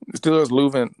interesting. The Steelers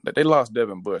losing, they lost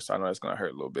Devin Bush, so I know it's going to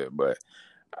hurt a little bit, but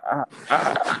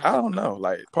I don't know.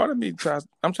 Like, part of me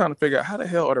I'm trying to figure out how the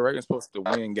hell are the Ravens supposed to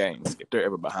win games if they're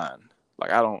ever behind?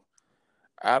 Like, I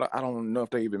don't know if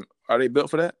they even are they built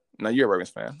for that. Now you're a Ravens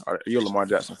fan, or you're a Lamar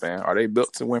Jackson fan. Are they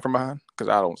built to win from behind? Because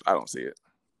I don't see it.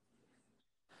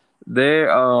 They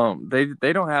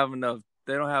don't have enough.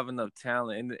 They don't have enough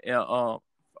talent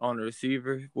on the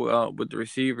receiver with the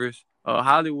receivers.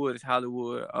 Hollywood is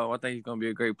Hollywood. I think he's gonna be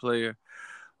a great player.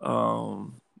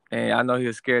 And I know he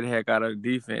was scared the heck out of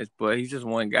the defense, but he's just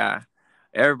one guy.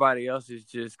 Everybody else is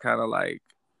just kind of like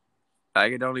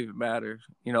it don't even matter.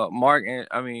 Mark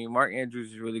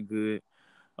Andrews is really good.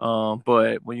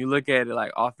 But when you look at it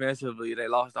like offensively, they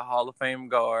lost a Hall of Fame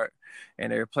guard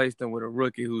and they replaced him with a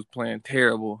rookie who's playing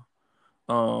terrible.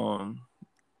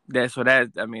 That's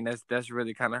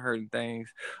really kind of hurting things.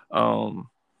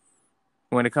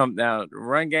 When it comes down, the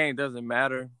run game doesn't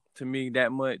matter to me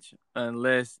that much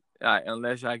unless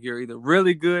you're either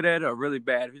really good at it or really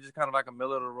bad. If you're just kind of like a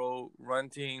middle of the road run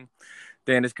team,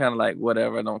 then it's kind of like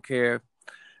whatever, I don't care.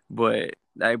 But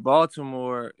like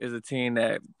Baltimore is a team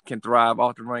that can thrive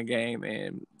off the run game,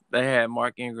 and they had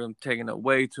Mark Ingram taking up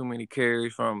way too many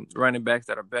carries from running backs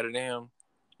that are better than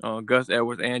him. Gus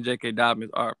Edwards and J.K.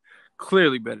 Dobbins are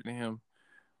clearly better than him.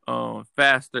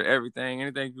 Faster,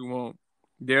 anything you want.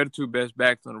 They're the two best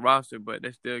backs on the roster, but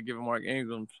they're still giving Mark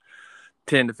Ingram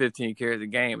 10 to 15 carries a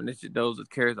game, and those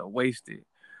carries are wasted.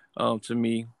 To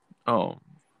me,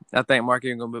 I think Mark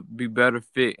Ingram would be better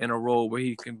fit in a role where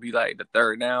he can be like the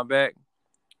third down back.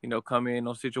 Come in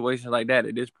on situations like that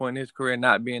at this point in his career,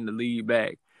 not being the lead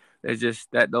back. It's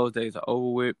just that those days are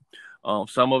over with.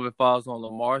 Some of it falls on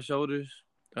Lamar's shoulders.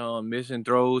 Missing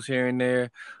throws here and there,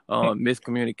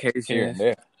 miscommunications. Here and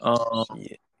there.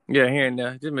 Yeah, here and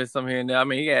there. Just missed some here and there. I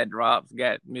mean, he had drops,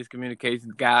 got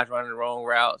miscommunications, guys running the wrong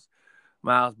routes.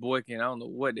 Miles Boykin, I don't know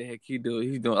what the heck he's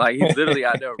doing. He's literally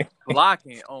out there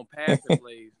blocking on passing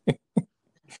plays.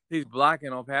 He's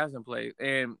blocking on passing plays.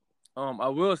 And I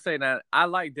will say that I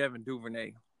like Devin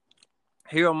Duvernay.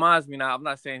 He reminds me now, I'm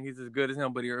not saying he's as good as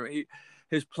him, but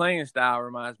his playing style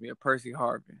reminds me of Percy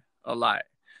Harvin a lot.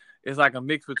 It's like a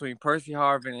mix between Percy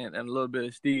Harvin and a little bit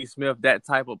of Steve Smith, that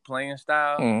type of playing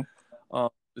style.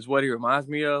 Is what he reminds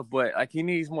me of. But like, he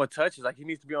needs more touches. Like, he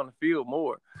needs to be on the field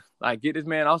more. Like, get this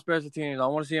man off special teams. I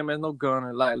don't want to see him as no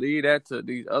gunner. Like, leave that to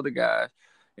these other guys.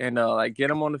 And get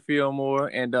him on the field more.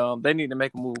 And they need to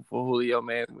make a move for Julio,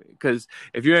 man. Because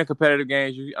if you're in competitive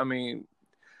games,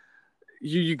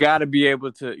 you got to be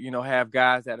able to, have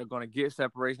guys that are going to get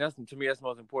separation. To me, that's the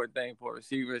most important thing for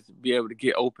receivers, to be able to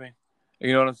get open.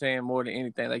 You know what I'm saying? More than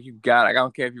anything. Like, I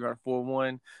don't care if you run a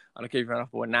 4-1. I don't care if you run a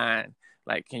 4-9.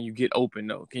 Like, can you get open,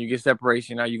 though? Can you get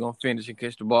separation? Are you going to finish and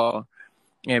catch the ball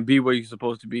and be where you're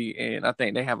supposed to be? And I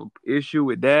think they have an issue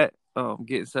with that,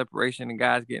 getting separation and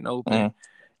guys getting open.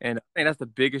 And I think that's the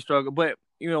biggest struggle. But,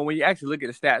 when you actually look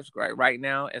at the stats right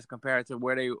now as compared to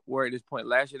where they were at this point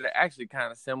last year, they're actually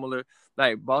kind of similar.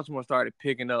 Like, Baltimore started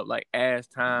picking up, like, as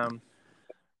time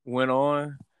went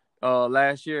on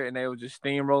last year, and they were just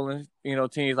steamrolling,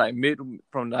 teams like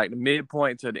from the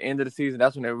midpoint to the end of the season.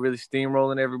 That's when they're really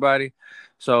steamrolling everybody.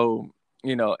 So,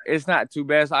 it's not too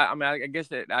bad. So I guess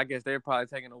they're probably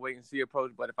taking a wait and see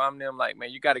approach. But if I'm them, like,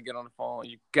 man, you got to get on the phone.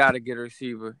 You got to get a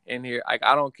receiver in here. Like,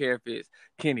 I don't care if it's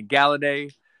Kenny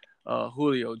Galladay,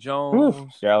 Julio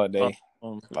Jones, Galladay.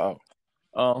 Who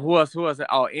else?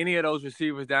 Oh, any of those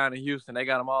receivers down in Houston, they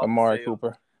got them all. Amari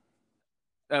Cooper.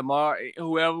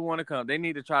 Whoever want to come, they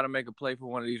need to try to make a play for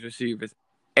one of these receivers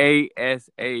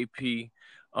ASAP,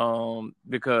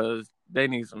 because they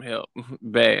need some help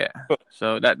bad.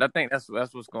 So I think that's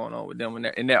what's going on with them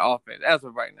in their offense. That's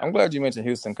what right now. I'm glad you mentioned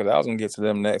Houston, because I was gonna get to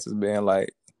them next as being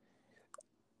like,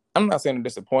 I'm not saying they're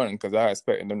disappointing, because I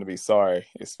expected them to be sorry,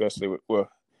 especially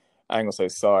I ain't gonna say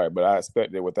sorry, but I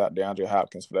expected without DeAndre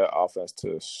Hopkins for that offense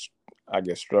to, I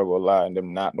guess, struggle a lot and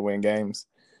them not to win games.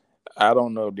 I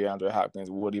don't know if DeAndre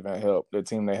Hopkins would even help the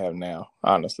team they have now,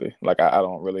 honestly. Like, I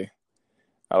don't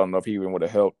know if he even would have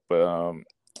helped. But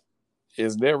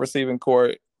is their receiving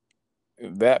core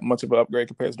that much of an upgrade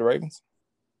compared to the Ravens?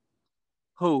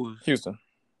 Who's? Houston.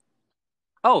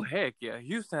 Oh, heck yeah.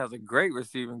 Houston has a great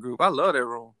receiving group. I love that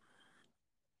room.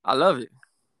 I love it.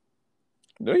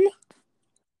 Do you?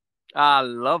 I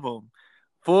love them.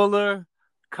 Fuller,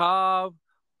 Cobb,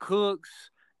 Cooks,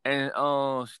 and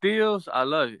Steels. I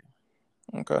love it.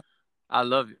 Okay. I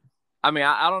love it. I mean,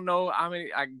 I don't know how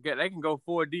many. I get they can go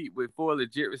 4 deep with 4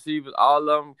 legit receivers. All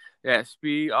of them got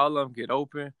speed. All of them get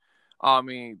open. I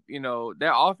mean,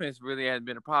 their offense really hasn't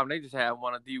been a problem. They just have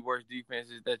one of the worst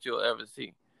defenses that you'll ever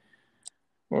see.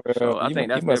 Well, So I think you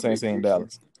that's their must ain't big seen issue.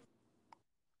 Dallas.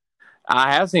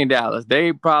 I have seen Dallas.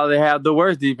 They probably have the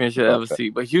worst defense you'll ever Okay. see,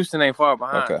 but Houston ain't far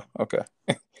behind. Okay.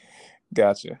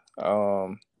 Gotcha.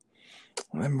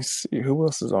 Let me see who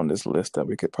else is on this list that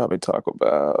we could probably talk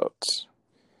about.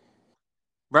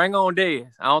 Bring on Dez.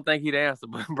 I don't think he'd answer,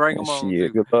 but bring him on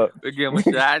Shit, too. good luck. We'll give him a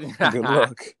shot. Good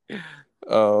luck.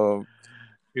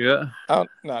 Yeah.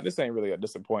 No, this ain't really a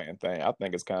disappointing thing. I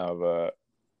think it's kind of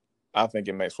I think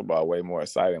it makes football way more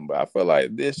exciting. But I feel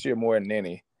like this year more than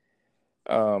any.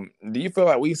 Do you feel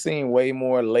like we've seen way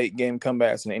more late game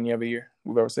comebacks than any other year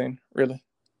we've ever seen? Really?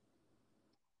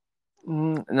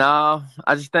 No,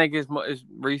 I just think it's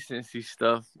recency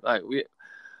stuff. Like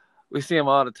we see them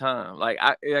all the time. Like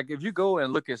if you go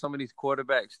and look at some of these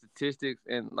quarterback statistics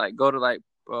and like go to like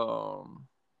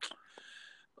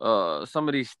some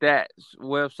of these stats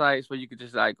websites where you could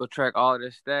just like go track all of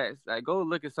their stats. Like go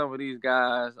look at some of these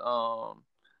guys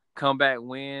comeback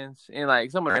wins and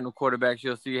like some of the random quarterbacks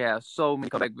you'll see have so many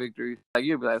comeback victories. Like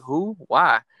you'll be like, who?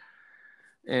 Why?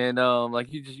 And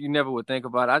like you never would think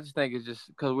about it. I just think it's just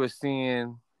because we're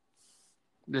seeing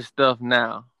this stuff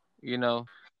now.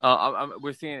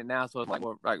 We're seeing it now, so it's like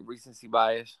more like recency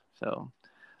bias. So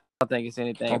I don't think it's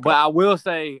anything. Okay. But I will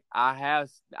say I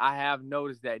have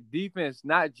noticed that defense,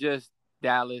 not just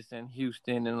Dallas and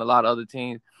Houston and a lot of other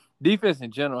teams, defense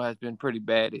in general has been pretty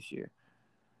bad this year.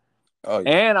 Oh yeah.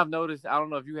 And I've noticed, I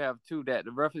don't know if you have too, that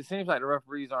it seems like the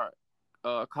referees aren't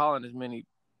calling as many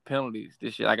penalties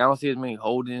this year. Like I don't see as many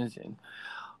holdings and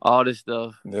all this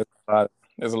stuff.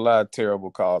 There's a lot of terrible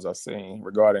calls I've seen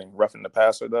regarding roughing the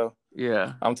passer, though.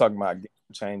 Yeah. I'm talking about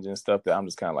changing stuff that I'm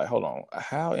just kind of like, hold on,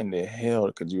 how in the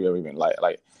hell could you ever even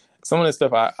like some of this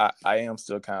stuff? I am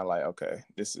still kind of like, okay,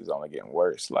 this is only getting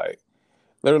worse. Like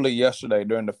literally yesterday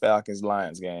during the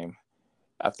Falcons-Lions game,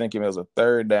 I think it was a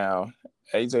third down.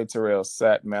 AJ Terrell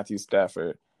sacked Matthew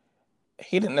Stafford.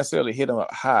 He didn't necessarily hit him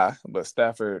up high, but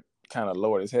Stafford kind of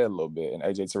lowered his head a little bit, and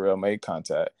AJ Terrell made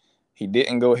contact. He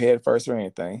didn't go head first or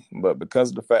anything, but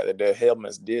because of the fact that their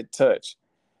helmets did touch,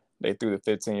 they threw the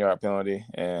 15-yard penalty,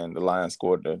 and the Lions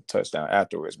scored the touchdown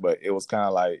afterwards. But it was kind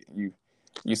of like you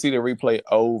see the replay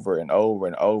over and over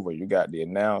and over. You got the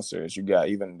announcers, you got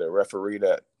even the referee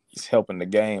that is helping the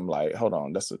game. Like, hold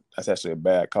on, that's actually a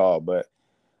bad call. But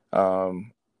I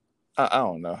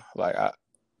don't know. Like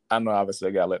I know obviously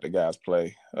they gotta let the guys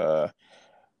play.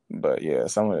 But yeah,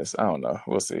 some of this, I don't know.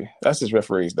 We'll see. That's just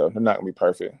referees, though. They're not gonna be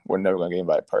perfect. We're never gonna get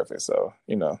anybody perfect. So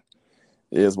it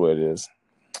is what it is.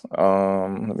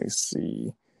 Let me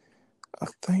see. I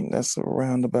think that's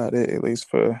around about it, at least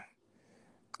for,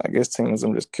 I guess, teams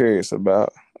I'm just curious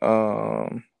about.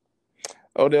 Odell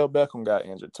Beckham got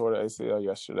injured, tore the ACL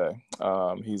yesterday.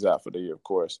 He's out for the year, of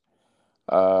course.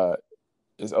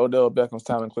 Is Odell Beckham's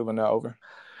time in Cleveland now over?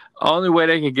 Only way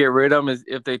they can get rid of him is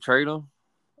if they trade him.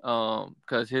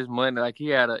 Because his money, like he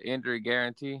had an injury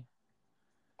guarantee.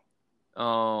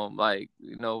 Like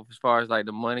as far as like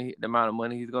the amount of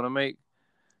money he's gonna make,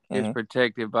 is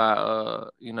protected by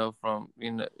from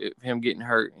him getting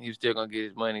hurt. He's still gonna get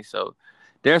his money, so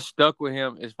they're stuck with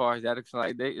him as far as that.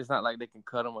 It's not like they can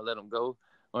cut him or let him go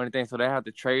or anything. So they have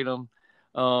to trade him.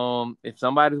 If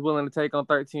somebody's willing to take on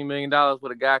 $13 million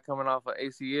with a guy coming off of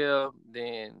ACL,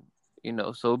 then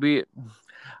so be it.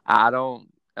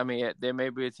 There may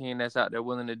be a team that's out there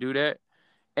willing to do that.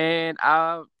 And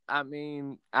I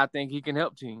think he can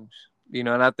help teams, and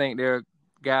I think there are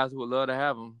guys who would love to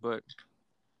have him, but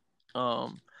I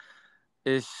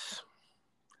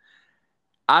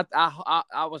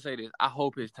would say this. I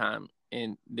hope his time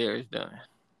in there is done.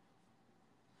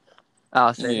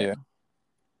 I'll say that.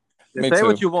 Me say too.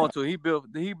 What you want to. He built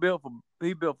for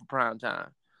prime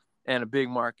time and a big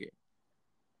market.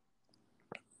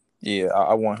 Yeah,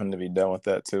 I want him to be done with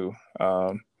that too.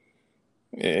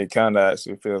 It kind of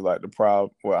actually feels like the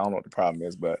problem. Well, I don't know what the problem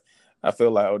is, but I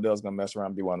feel like Odell's gonna mess around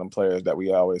and be one of them players that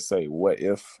we always say, "What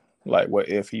if?" Like, what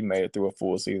if he made it through a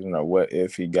full season, or what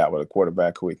if he got with a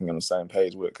quarterback who he can get on the same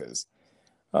page with? Because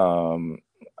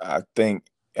I think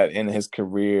at the end of his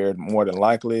career, more than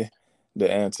likely,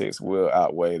 the antics will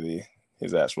outweigh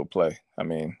his actual play. I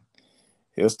mean,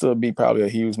 he'll still be probably a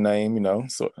huge name,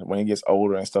 so when he gets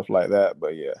older and stuff like that.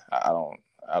 But yeah, I don't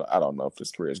know if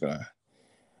his career is gonna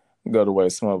go the way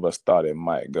some of us thought it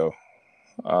might go.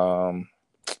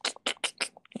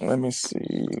 Let me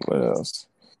see what else.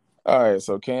 All right,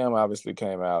 so Cam obviously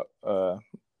came out,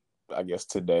 I guess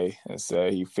today, and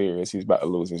said he fears he's about to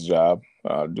lose his job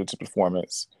due to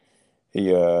performance.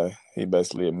 He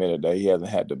basically admitted that he hasn't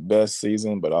had the best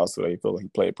season, but also he felt like he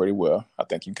played pretty well. I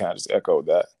think you kind of just echoed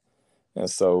that. And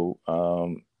so,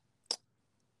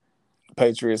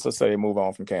 Patriots, let's say they move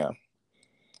on from Cam.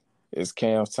 Is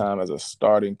Cam's time as a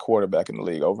starting quarterback in the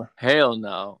league over? Hell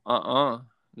no.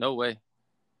 No way.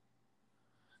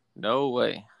 No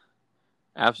way.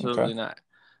 Absolutely not.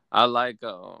 I like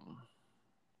I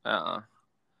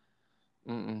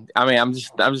mean, I'm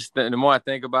just the more I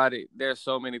think about it, there's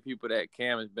so many people that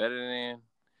Cam is better than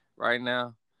right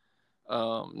now.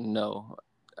 No.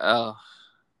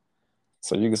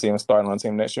 So you can see him starting on the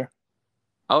team next year?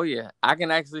 Oh yeah, I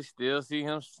can actually still see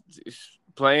him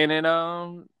playing in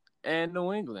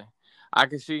New England. I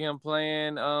can see him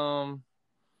playing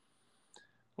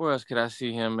where else could I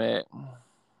see him at?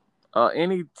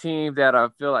 Any team that I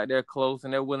feel like they're close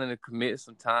and they're willing to commit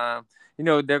some time.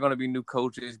 They're going to be new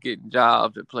coaches getting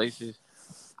jobs at places.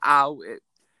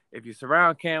 If you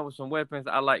surround Cam with some weapons,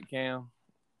 I like Cam.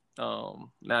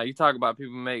 Now you talk about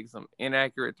people make some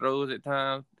inaccurate throws at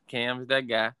times. Cam is that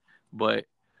guy, but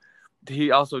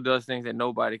he also does things that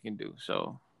nobody can do.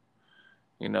 So,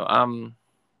 I am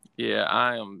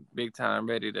big time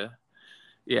ready to.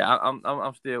 Yeah,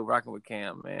 I'm still rocking with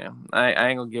Cam, man. I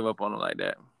ain't gonna give up on him like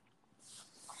that.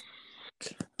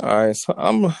 All right,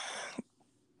 so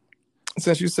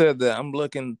since you said that, I'm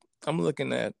looking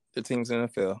at the teams in the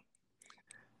NFL.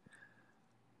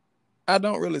 I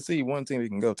don't really see one team we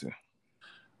can go to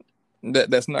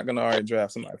that's not going to already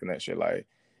draft somebody for next year. Like,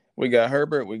 we got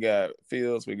Herbert, we got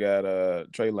Fields, we got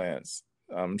Trey Lance.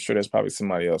 I'm sure there's probably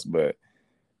somebody else, but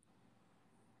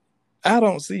I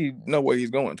don't see no way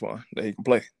he's going, Twan, that he can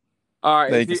play. All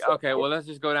right. Okay, well, let's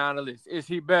just go down the list. Is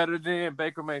he better than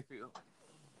Baker Mayfield?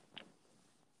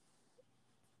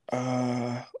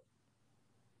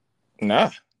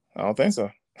 Nah, I don't think so.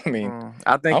 I mean,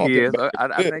 I think he is.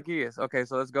 I think he is. Okay,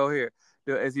 so let's go here.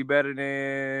 Is he better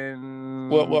than?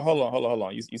 Well, hold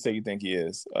on. You say you think he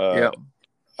is. Yeah.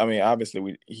 I mean,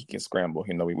 obviously he can scramble.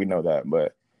 We know that,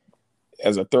 but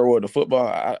as a thrower of the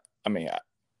football, I'm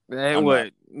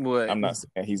not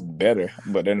saying he's better,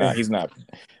 but they're not. He's not.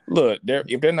 Look,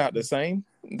 if they're not the same,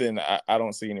 then I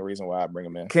don't see any reason why I bring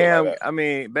him in. Cam,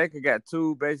 Baker got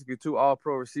two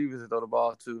All-Pro receivers to throw the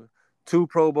ball to, 2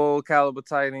 Pro Bowl caliber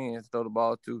tight ends to throw the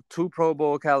ball to, 2 Pro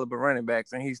Bowl caliber running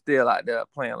backs, and he's still out there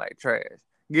playing like trash.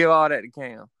 Give all that to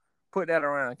Cam. Put that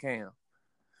around Cam.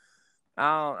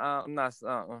 I'm not.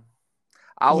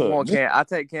 I would want Cam. I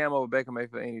take Cam over Baker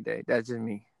Mayfield any day. That's just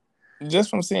me. Just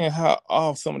from seeing how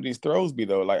off some of these throws be,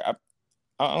 though, like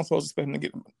I'm supposed to expect him to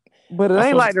get. But it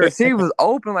ain't like the receivers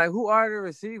open. Like, who are the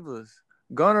receivers?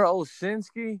 Gunnar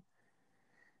Olszewski?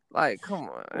 Like, come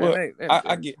on. Well,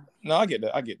 I get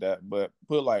that. But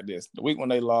put it like this: last week when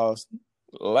they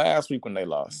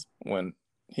lost, when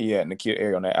he had N'Keal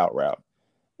Harry on that out route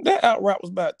was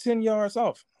about 10 yards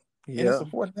off. Yeah, and it's a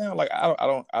 4th down. Like, I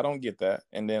don't get that.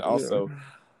 And then also,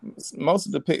 most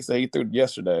of the picks that he threw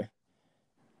yesterday,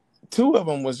 2 of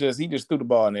them was he just threw the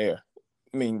ball in the air.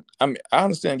 I mean, I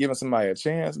understand giving somebody a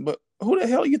chance, but who the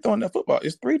hell are you throwing that football?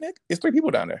 It's 3 people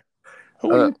down there.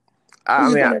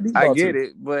 I get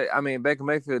it, but I mean, Baker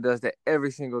Mayfield does that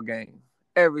every single game.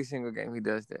 Every single game he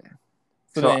does that.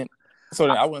 So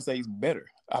then I wouldn't say he's better.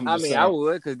 I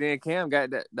would, because then Cam got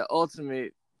the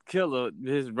ultimate killer,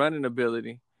 his running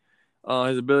ability,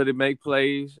 his ability to make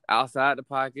plays outside the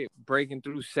pocket, breaking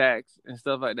through sacks and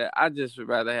stuff like that. I just would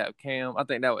rather have Cam. I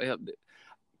think that would help.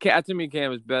 To me,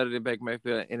 Cam is better than Baker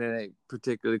Mayfield, and it ain't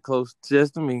particularly close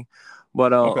just to me.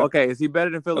 But okay, is he better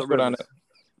than Phillip Rivers?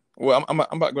 Well, I'm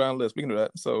about to go down the list. Speaking of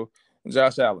that, so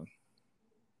Josh Allen,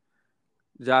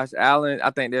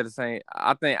 I think they're the same.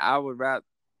 I think Josh Allen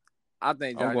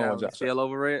is still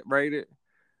overrated.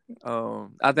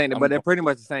 I think, but they're pretty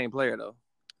much the same player though.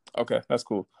 Okay, that's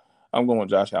cool. I'm going with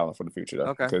Josh Allen for the future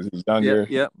though, because he's younger.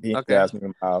 Yep. He has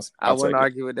me miles. I wouldn't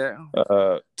argue with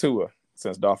that. Tua,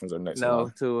 since Dolphins are next. No,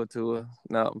 Tua.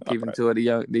 No, I'm keeping Tua the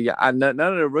young. None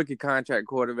of the rookie contract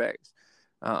quarterbacks.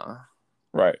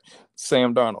 Right,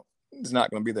 Sam Darnold is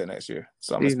not going to be there next year,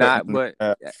 so he's not. But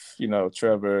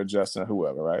Trevor, Justin,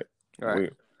 whoever, right?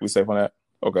 Right. We safe on that.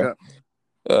 Okay.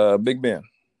 Yep. Big Ben.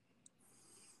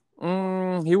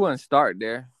 He wouldn't start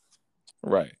there.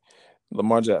 Right.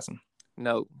 Lamar Jackson.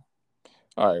 No.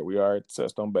 All right, we already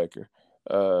touched on Baker.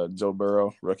 Joe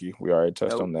Burrow, rookie. We already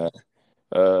touched Nope. on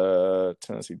that.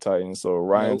 Tennessee Titans. So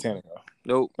Ryan Nope. Tannehill.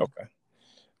 Nope. Okay.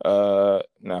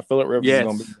 Now Phillip Rivers is Yes.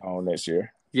 gonna be gone next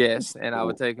year. Yes, and I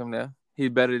would take him there. He's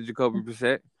better than Jacoby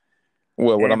Brissett.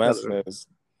 Well, what And I'm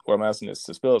asking is,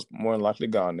 Phillip's more than likely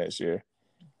gone next year.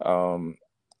 Do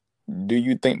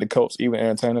you think the Colts even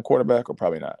entertain a quarterback, or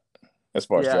probably not? As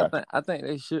far as drafting, I think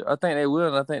they should. I think they will,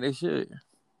 and I think they should.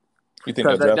 you think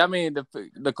they'll Because draft? I mean,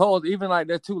 the Colts, even like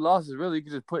their 2 losses, really, you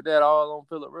can just put that all on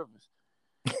Phillip Rivers.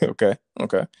 Okay.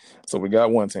 So we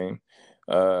got one team.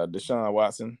 Deshaun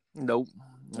Watson. Nope.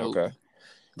 Okay.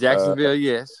 Jacksonville,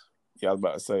 yes. Yeah, I was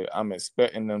about to say I'm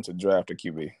expecting them to draft a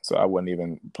QB, so I wouldn't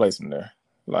even place him there.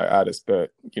 Like I'd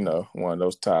expect, one of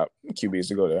those top QBs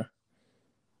to go there.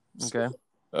 Okay.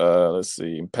 Let's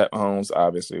see. Pat Mahomes,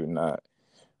 obviously not.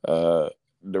 The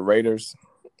Raiders,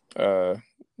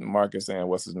 Marcus and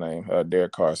what's his name?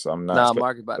 Derek Carr. So I'm not. Nah,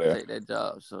 Marcus about to take that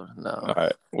job, so no. All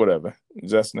right, whatever.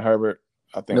 Justin Herbert,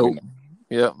 I think. Nope.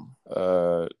 Yep.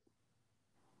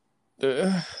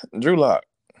 Drew Lock.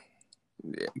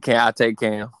 I take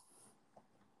Cam.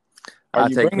 Are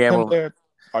you bringing him there?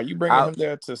 Are you bringing him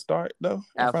there to start though?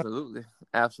 Absolutely.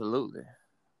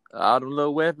 All the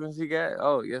little weapons he got.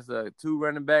 Oh yes, 2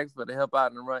 running backs for to help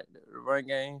out in the run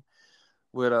game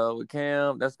with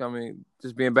Cam. That's gonna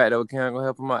just being back there with Cam gonna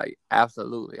help him out.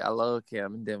 Absolutely, I love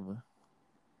Cam in Denver.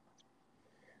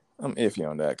 I'm iffy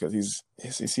on that because he's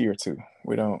here too.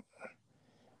 We don't.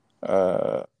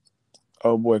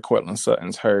 Oh boy, Cortland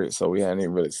Sutton's hurt, so we hadn't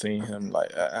even really seen him.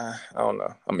 Like, I don't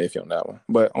know. I'm iffy on that one,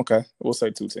 but okay, we'll say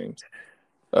 2 teams.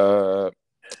 All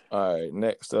right.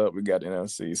 Next up, we got the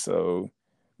NFC. So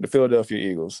the Philadelphia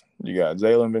Eagles. You got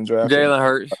Jalen been drafted. Jalen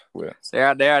Hurts. They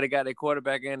already got their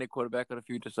quarterback and their quarterback of the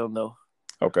future. So no.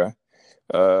 Okay.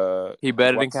 He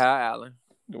better than Kyle Allen.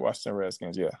 The Washington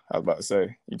Redskins. Yeah, I was about to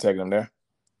say you taking them there.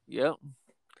 Yep.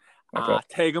 Okay. I'll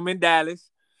take him in Dallas.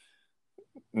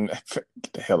 Get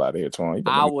the hell out of here, Twan.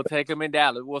 I will take him in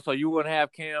Dallas. Well, so you wouldn't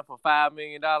have Cam for $5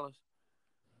 million?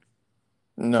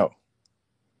 No.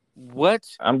 What?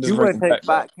 You wouldn't take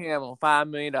Cam on $5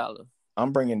 million?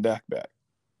 I'm bringing Dak back.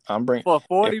 For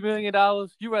 $40 million?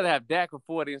 You rather have Dak for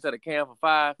 40 instead of Cam for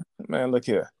 5? Man, look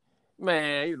here.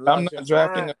 Man, you I'm not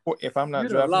drafting. If I'm not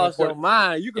drafting, lost your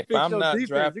mind. You can fix your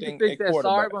defense. You can fix that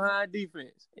sorry behind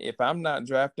defense. If I'm not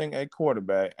drafting a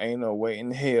quarterback, ain't no way in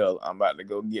hell I'm about to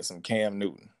go get some Cam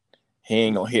Newton. He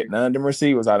ain't gonna hit none of them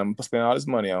receivers I done spend all this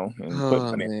money on and put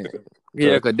money into.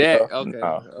 Yeah, cause Dak. Okay.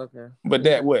 No. Okay. But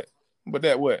that what?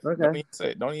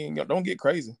 Okay. Don't get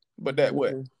crazy. But that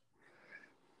what?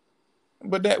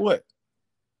 But that what?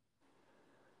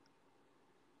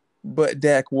 But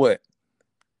Dak what?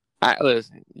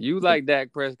 Listen, you like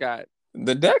Dak Prescott.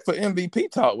 The Dak for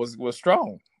MVP talk was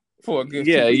strong for a good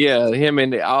him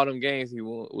in all them games he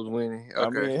was winning.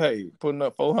 Okay. I mean, hey, putting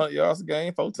up 400 yards a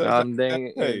game, 4 touchdowns. 4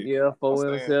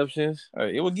 interceptions.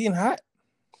 It was getting hot.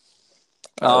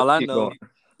 All I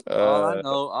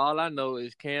know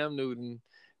is Cam Newton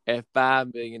at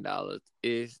 $5 million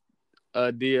is a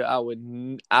deal I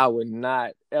would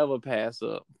not ever pass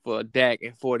up for Dak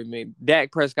at $40 million.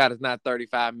 Dak Prescott is not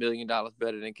 $35 million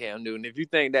better than Cam Newton. If you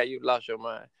think that, you've lost your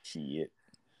mind. Shit.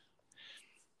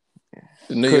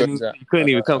 Couldn't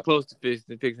even come close to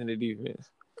fixing the defense.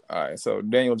 All right, so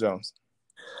Daniel Jones.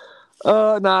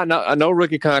 No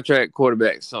rookie contract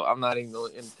quarterback, so I'm not even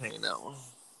going to entertain that one.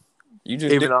 You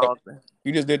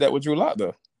just did that with Drew Lock,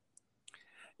 though.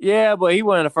 Yeah, but he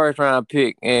wasn't a first-round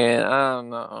pick, and I don't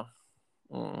know.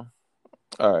 All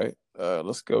right,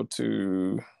 let's go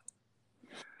to.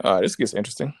 This gets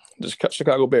interesting. The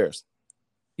Chicago Bears.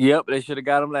 Yep, they should have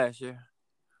got him last year.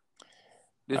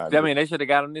 They should have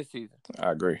got him this season.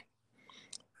 I agree.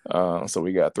 So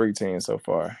we got 3 teams so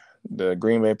far. The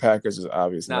Green Bay Packers is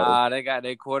obvious. Nah, they got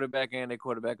their quarterback and their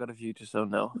quarterback of the future, so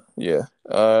no. Yeah.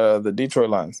 The Detroit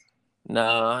Lions.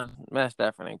 Nah, Matt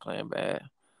Stafford ain't playing bad.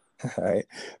 All right.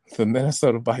 The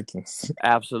Minnesota Vikings.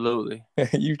 Absolutely.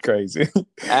 You crazy.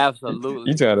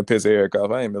 Absolutely. You trying to piss Eric off.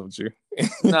 I ain't messing with you.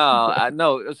 No, I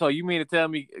know. So you mean to tell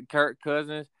me Kirk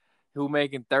Cousins, who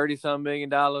making $30-some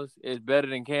million, is better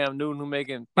than Cam Newton, who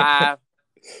making $5?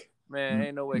 Man,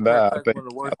 ain't no way. Kirk Cousins one of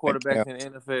the worst quarterbacks in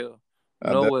the NFL.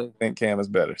 No way. I think Cam is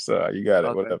better. So you got it.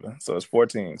 Okay. Whatever. So it's 4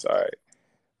 teams. All right.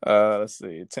 Let's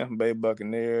see. Tampa Bay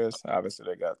Buccaneers. Obviously,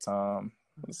 they got Tom.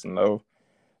 That's a no.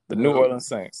 The New Orleans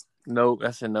Saints. No,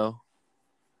 that's a no.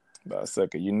 About a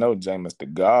second, Jameis the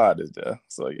God is there.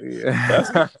 So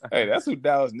that's who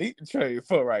Dallas need to trade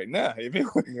for right now. If we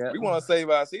want to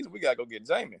save our season, we gotta go get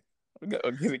Jameis. We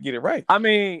gotta get it right. I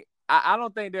mean, I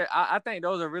don't think that. I think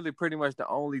those are really pretty much the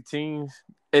only teams,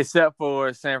 except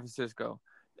for San Francisco.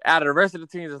 Out of the rest of the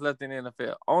teams that's left in the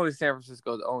NFL, only San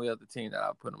Francisco is the only other team that I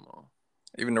put them on.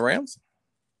 Even the Rams?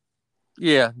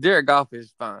 Yeah, Jared Goff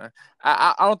is fine.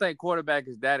 I don't think quarterback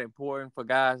is that important for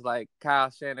guys like Kyle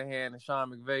Shanahan and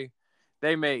Sean McVay.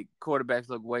 They make quarterbacks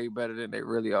look way better than they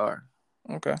really are.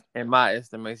 Okay. In my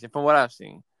estimation, from what I've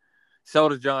seen. So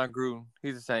does John Gruden.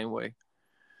 He's the same way.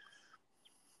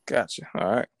 Gotcha.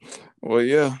 All right. Well,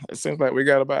 yeah, it seems like we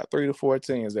got about 3 to 4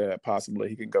 teams that possibly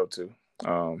he could go to.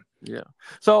 Yeah.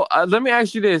 So let me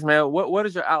ask you this, man. What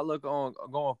is your outlook on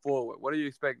going forward? What are you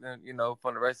expecting,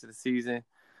 from the rest of the season?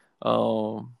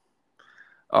 Are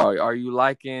you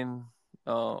liking?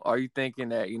 Are you thinking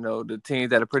that the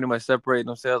teams that are pretty much separating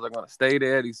themselves are going to stay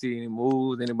there? Do you see any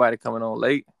moves? Anybody coming on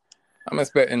late? I'm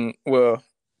expecting, well,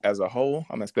 as a whole,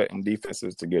 I'm expecting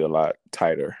defenses to get a lot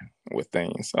tighter with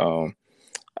things.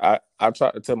 I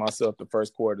tried to tell myself the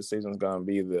first quarter of the season is going to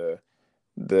be the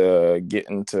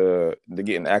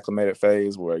getting acclimated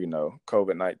phase where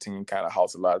COVID-19 kind of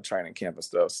halts a lot of training camp and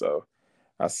stuff. So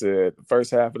I said the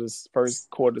first half of this first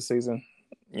quarter of the season,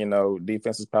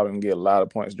 defense is probably gonna get a lot of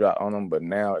points dropped on them, but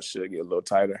now it should get a little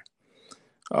tighter.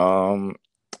 I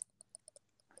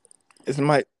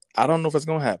don't know if it's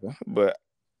gonna happen, but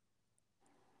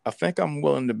I think I'm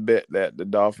willing to bet that the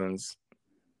Dolphins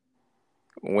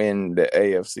win the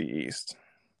AFC East.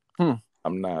 I'm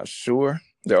not sure.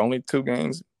 They're only 2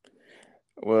 games.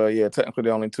 Well, yeah, technically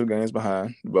they're only 2 games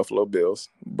behind the Buffalo Bills,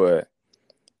 but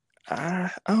I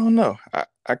don't know.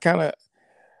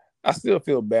 I still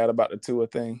feel bad about the Tua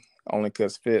thing, only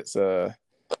because Fitz,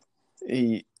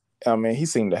 he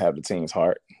seemed to have the team's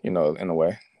heart, in a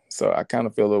way. So I kind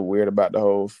of feel a little weird about the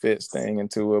whole Fitz thing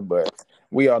and Tua, but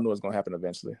we all knew it's going to happen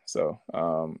eventually. So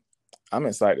I'm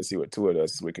excited to see what Tua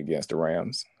does this week against the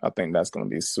Rams. I think that's going to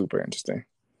be super interesting.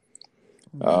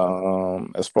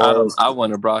 As far as I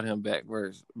wouldn't have brought him back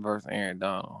versus Aaron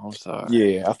Donald. I'm sorry.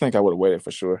 Yeah, I think I would have waited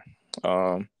for sure.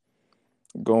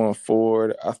 Going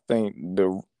forward, I think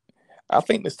the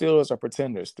Steelers are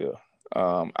pretenders still.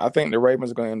 I think the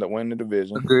Ravens are going to end up winning the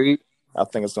division. Agreed. I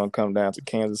think it's going to come down to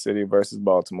Kansas City versus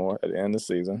Baltimore at the end of the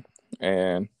season.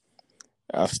 And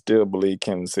I still believe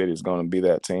Kansas City is going to be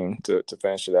that team to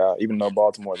finish it out, even though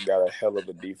Baltimore's got a hell of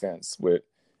a defense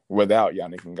without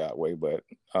Yannick Ngakoue. But,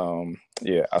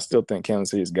 I still think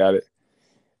Kansas City's got it.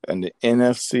 And the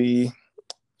NFC,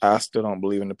 I still don't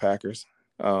believe in the Packers.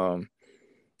 The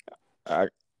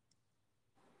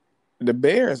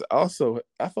Bears also,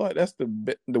 I feel like that's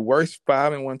the worst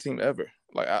 5-1 team ever.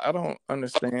 Like, I don't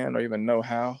understand or even know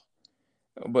how,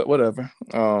 but whatever.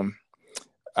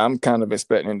 I'm kind of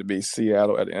expecting to be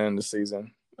Seattle at the end of the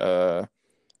season, going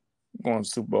to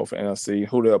Super Bowl for NFC.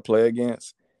 Who they'll play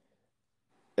against,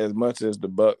 as much as the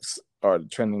Bucs are the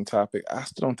trending topic, I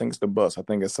still don't think it's the Bucs. I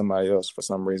think it's somebody else for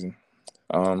some reason.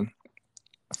 But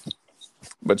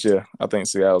yeah, I think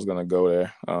Seattle's going to go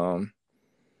there.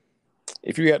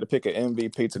 If you had to pick an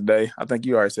MVP today, I think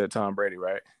you already said Tom Brady,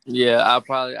 right? Yeah,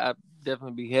 I'd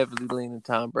definitely be heavily leaning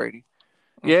Tom Brady.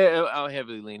 Yeah, I'll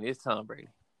heavily lean. It's Tom Brady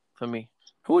for me.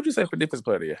 Who would you say for defense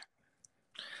player of the year?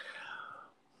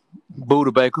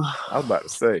 Buda Baker. I was about to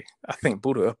say, I think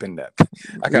Buda up in that.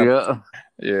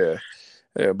 Yeah,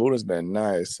 Buda's been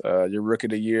nice. Your rookie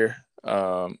of the year.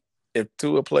 If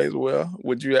Tua plays well,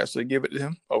 would you actually give it to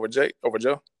him over Joe?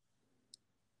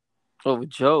 Over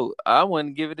Joe, I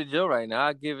wouldn't give it to Joe right now.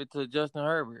 I'd give it to Justin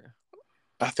Herbert.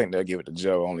 I think they'll give it to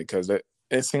Joe only because it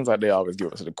seems like they always give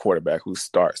it to the quarterback who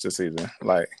starts the season.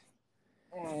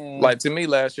 Like to me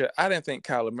last year, I didn't think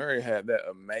Kyler Murray had that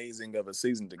amazing of a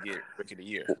season to get rookie of the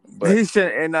year. But he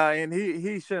shouldn't, and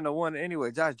he shouldn't have won it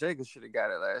anyway. Josh Jacobs should have got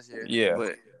it last year. Yeah,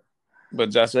 but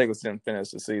Josh Jacobs didn't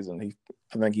finish the season.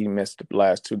 I think he missed the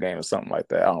last 2 games or something like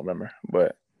that. I don't remember,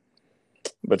 but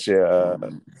yeah.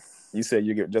 You said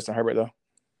you give Justin Herbert, though?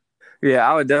 Yeah,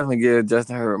 I would definitely give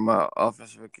Justin Herbert my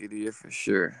offensive rookie of the year for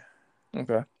sure.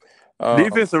 Okay.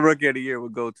 Defensive rookie of the year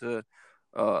would go to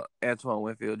Antoine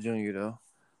Winfield Jr., though.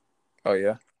 Oh,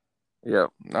 yeah?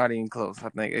 Yep, not even close. I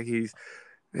think he's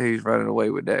running away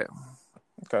with that.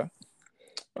 Okay.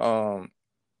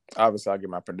 Obviously, I'll give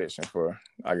my prediction for,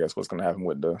 I guess, what's going to happen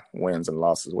with the wins and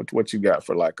losses. What you got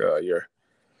for, the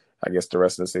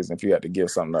rest of the season, if you had to give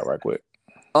something up right quick?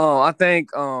 I think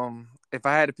if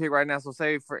I had to pick right now, so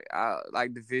say for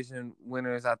division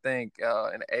winners, I think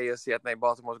in the AFC, I think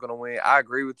Baltimore's going to win. I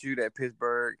agree with you that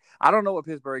Pittsburgh. I don't know what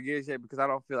Pittsburgh is yet because I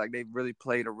don't feel like they've really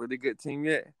played a really good team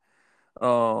yet.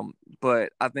 But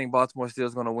I think Baltimore still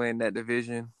is going to win that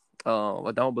division.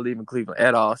 I don't believe in Cleveland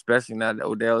at all, especially now that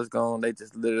Odell is gone. They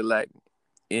just literally lack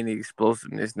any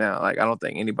explosiveness now. Like I don't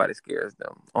think anybody scares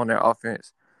them on their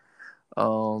offense.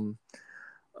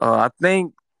 I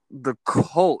think the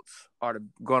Colts are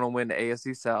going to win the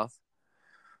AFC South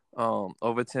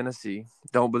over Tennessee.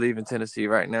 Don't believe in Tennessee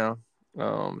right now.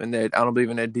 And I don't believe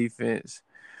in their defense.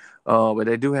 But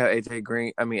they do have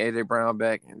AJ Brown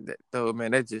back, and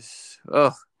man, they just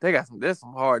there's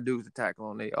some hard dudes to tackle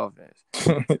on their offense.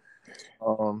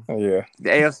 Yeah. The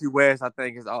AFC West, I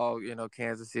think, is all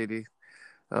Kansas City,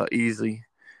 easily.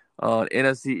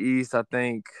 NFC East, I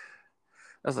think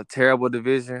that's a terrible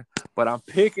division, but I'm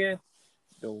picking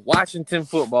the Washington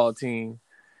football team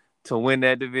to win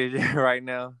that division right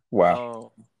now.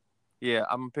 Wow. Yeah,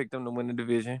 I'm gonna pick them to win the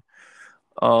division.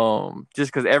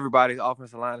 Just because everybody's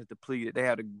offensive line is depleted, they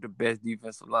have the best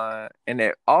defensive line, and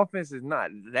their offense is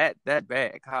not that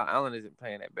bad. Kyle Allen isn't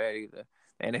playing that bad either,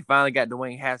 and they finally got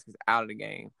Dwayne Haskins out of the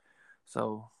game,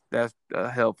 so that's a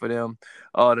help for them.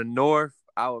 The North,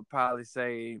 I would probably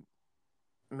say,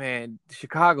 man,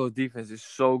 Chicago's defense is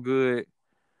so good.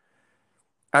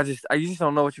 I just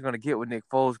don't know what you're gonna get with Nick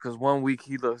Foles, because 1 week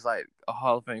he looks like a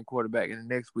Hall of Fame quarterback, and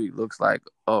the next week looks like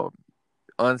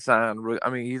unsigned. I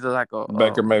mean, he's like a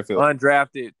Baker Mayfield,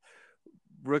 undrafted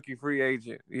rookie free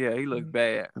agent. Yeah, he looks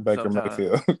bad. Baker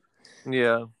Mayfield.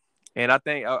 Yeah, and I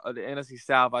think the NFC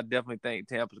South, I definitely think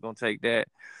Tampa's gonna take that,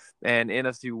 and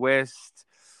NFC West,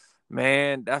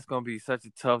 man, that's gonna be such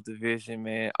a tough division,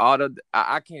 man. I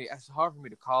can't. It's hard for me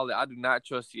to call it. I do not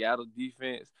trust Seattle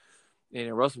defense.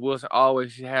 And Russell Wilson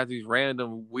always has these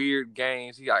random weird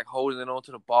games. He like holding it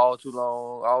onto the ball too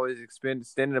long, always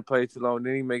extending the play too long.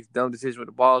 Then he makes dumb decisions with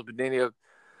the balls,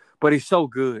 but he's so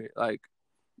good. Like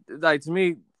to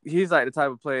me, he's like the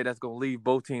type of player that's gonna leave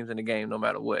both teams in the game no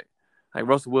matter what. Like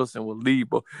Russell Wilson will leave,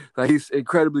 but like he's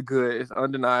incredibly good. It's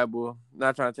undeniable.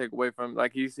 Not trying to take away from him.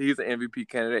 Like he's an MVP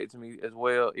candidate to me as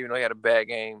well. Even though he had a bad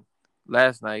game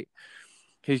last night,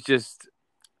 he's just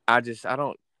I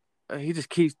don't. He just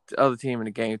keeps the other team in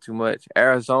the game too much.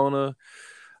 Arizona,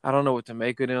 I don't know what to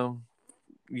make of them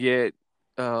yet.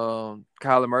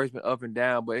 Kyler Murray's been up and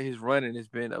down, but his running has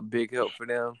been a big help for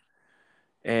them.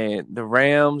 And the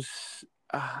Rams,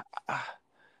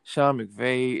 Sean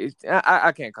McVay,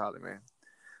 I can't call it, man.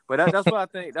 But that's what I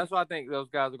think. That's why I think those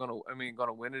guys are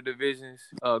gonna win the divisions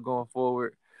going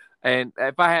forward. And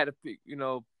if I had to pick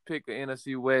the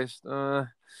NFC West,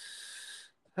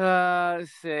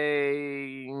 let's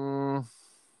say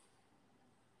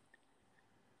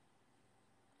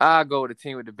I'll go with the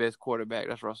team with the best quarterback.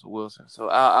 That's Russell Wilson. So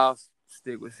I'll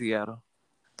stick with Seattle.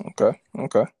 Okay.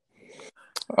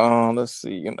 Let's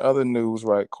see. In other news,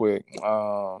 right quick.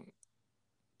 For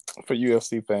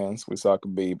UFC fans, we saw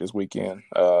Khabib this weekend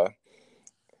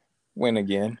win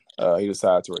again. He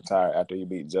decided to retire after he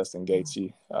beat Justin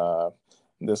Gaethje.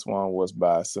 This one was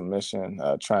by submission,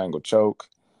 triangle choke.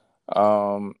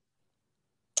 As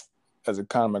a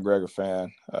Conor McGregor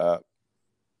fan,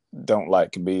 don't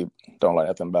like Khabib. Don't like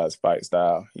nothing about his fight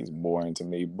style. He's boring to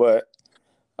me, but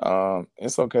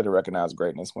it's okay to recognize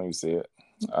greatness when you see it.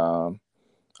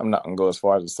 I'm not going to go as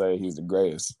far as to say he's the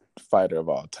greatest fighter of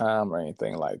all time or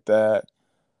anything like that,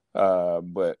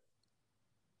 but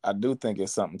I do think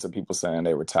it's something to people saying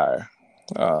they retire.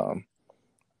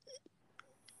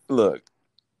 Look,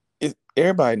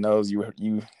 everybody knows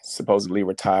you supposedly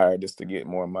retire just to get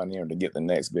more money or to get the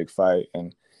next big fight,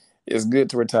 and it's good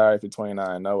to retire if you're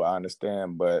 29-0. I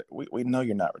understand, but we know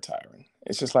you're not retiring.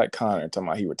 It's just like Conor talking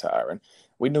about he retiring.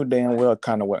 We knew damn well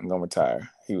Conor wasn't going to retire.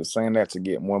 He was saying that to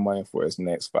get more money for his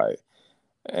next fight,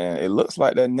 and it looks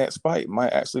like that next fight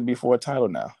might actually be for a title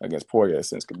now against Poirier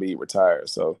since Khabib retired.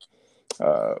 So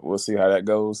we'll see how that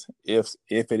goes. If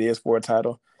it is for a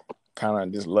title, Conor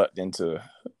just lucked into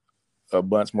a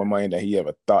bunch more money than he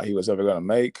ever thought he was ever going to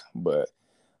make. But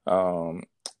I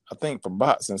think for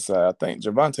boxing side, I think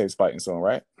Gervonta's fighting soon,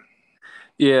 right?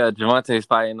 Yeah, Gervonta's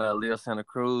fighting Leo Santa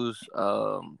Cruz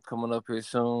coming up here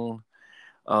soon.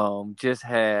 Just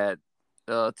had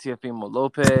Teofimo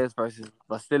Lopez versus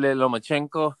Vasily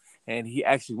Lomachenko, and he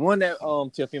actually won that.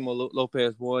 Teofimo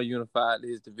Lopez won, unified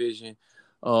his division.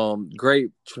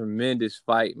 Great, tremendous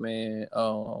fight, man.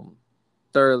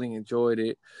 Thoroughly enjoyed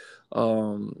it.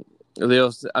 Teofimo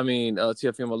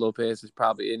Lopez is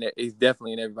probably in it. He's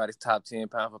definitely in everybody's top 10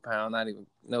 pound for pound. Not even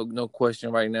no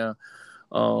question right now.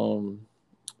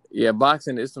 Yeah,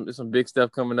 boxing is some big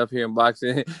stuff coming up here in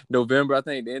boxing. November, I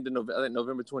think the end of November,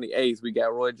 November 28th, we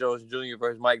got Roy Jones Jr.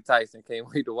 versus Mike Tyson. Can't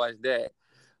wait to watch that.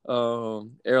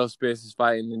 Errol Spence is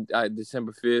fighting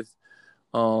December 5th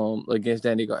against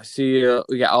Danny Garcia.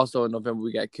 We got also in November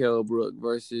we got Kell Brook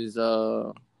versus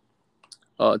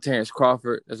Terrence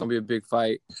Crawford. That's gonna be a big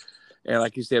fight. And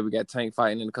like you said, we got Tank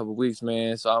fighting in a couple of weeks,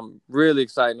 man. So I'm really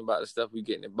excited about the stuff we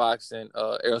getting in boxing.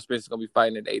 Errol Spence is gonna be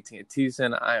fighting at the AT&T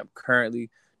Center. I am currently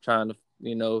trying to,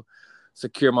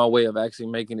 secure my way of actually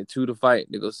making it to the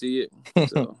fight to go see it.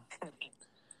 So,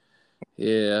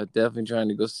 yeah, definitely trying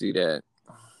to go see that.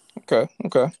 Okay.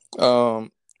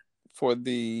 For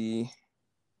the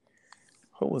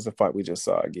who was the fight we just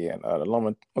saw again?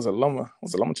 The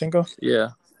Lomachenko? Yeah.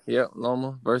 Yep,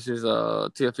 Loma versus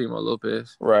Teofimo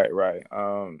Lopez. Right.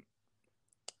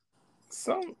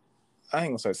 Some I ain't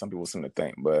gonna say some people seem to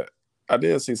think, but I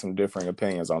did see some differing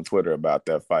opinions on Twitter about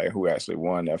that fight, who actually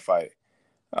won that fight.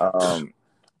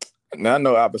 Now I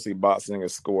know obviously boxing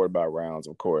is scored by rounds,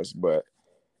 of course, but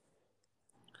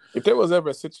if there was ever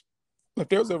a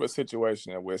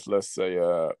situation in which, let's say,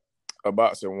 a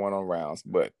boxer won on rounds,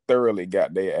 but thoroughly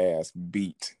got their ass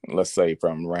beat, let's say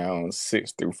from rounds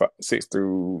 6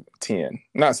 through 10.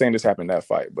 Not saying this happened in that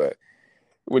fight, but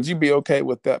would you be okay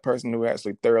with that person who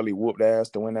actually thoroughly whooped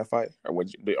ass to win that fight, or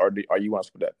are you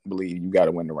ones that believe you got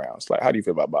to win the rounds? Like, how do you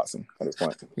feel about boxing at this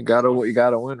point? You gotta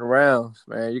win the rounds,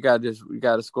 man. You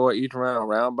gotta score each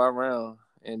round by round,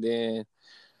 and then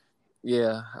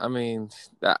yeah, I mean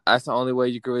that's the only way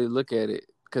you can really look at it.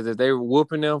 Because if they were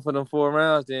whooping them for them 4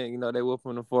 rounds, then they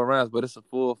whooping them 4 rounds. But it's a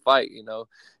full fight, It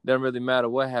doesn't really matter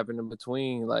what happened in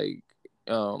between. Like,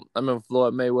 I remember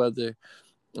Floyd Mayweather.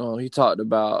 He talked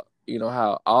about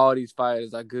how all these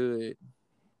fighters are good.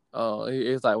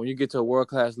 It's like when you get to a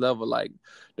world-class level, like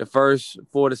the first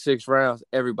 4 to 6 rounds,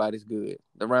 everybody's good.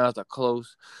 The rounds are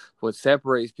close. What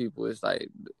separates people is like,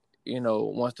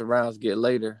 once the rounds get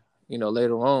later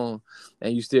on,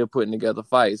 and you still putting together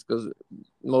fights, because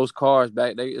most cards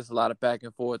it's a lot of back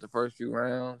and forth the first few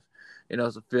rounds.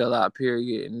 It's a fill-out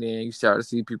period, and then you start to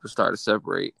see people start to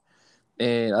separate.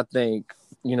 And I think,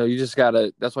 you just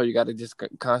gotta. That's why you gotta just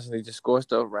constantly just score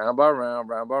stuff round by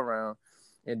round.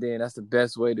 And then that's the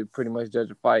best way to pretty much judge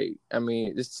a fight. I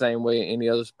mean, it's the same way in any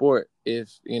other sport.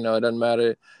 If, it doesn't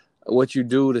matter what you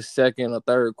do the second or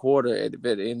third quarter at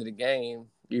the end of the game,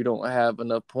 you don't have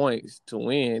enough points to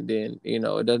win, then, it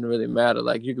doesn't really matter.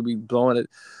 Like, you could be blowing it.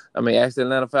 I mean, ask the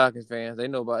Atlanta Falcons fans. They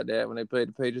know about that when they played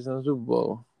the Patriots in the Super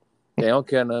Bowl. They don't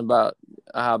care nothing about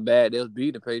how bad they was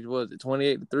beating the Patriots. Was it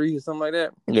 28-3 or something like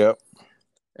that? Yep.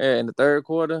 And in the third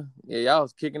quarter, y'all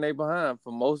was kicking they behind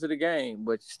for most of the game,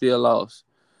 but you still lost.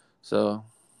 So,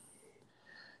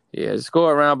 yeah, just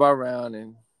go round by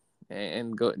round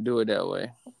and go do it that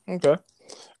way. Okay.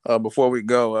 Before we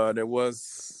go, I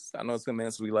know it's been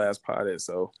minutes we last potted,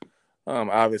 so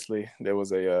obviously there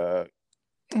was a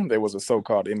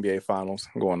so-called NBA Finals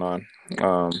going on.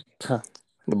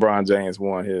 LeBron James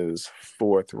won his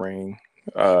 4th ring,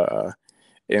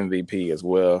 MVP as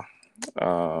well.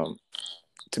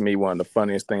 To me, one of the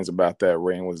funniest things about that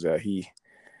ring was that he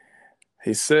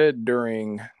said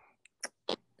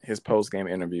his post-game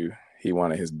interview, he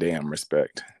wanted his damn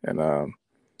respect. And I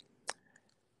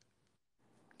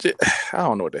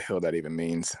don't know what the hell that even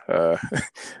means.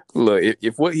 Look,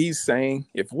 if what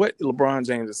LeBron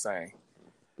James is saying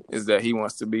is that he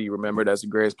wants to be remembered as the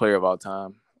greatest player of all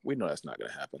time, we know that's not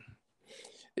going to happen.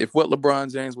 If what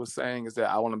LeBron James was saying is that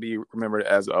I want to be remembered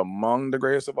as among the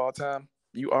greatest of all time,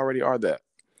 you already are that.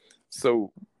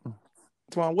 So,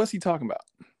 Twan, what's he talking about?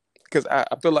 Because I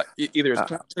feel like either it's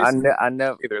I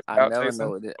never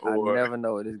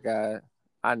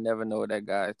know what that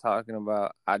guy is talking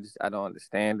about. I don't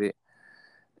understand it.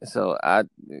 So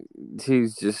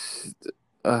he's just.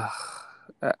 I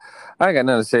ain't got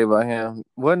nothing to say about him.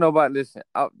 Listen,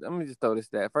 let me just throw this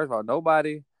stat. First of all,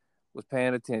 nobody was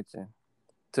paying attention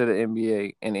to the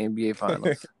NBA and the NBA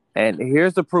Finals. And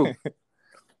here's the proof.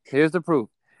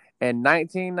 In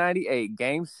 1998,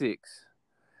 Game 6,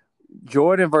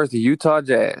 Jordan versus Utah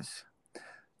Jazz,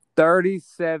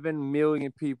 37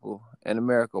 million people in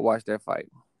America watched that fight.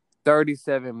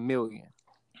 37 million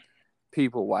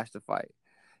people watched the fight.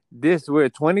 We're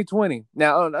 2020.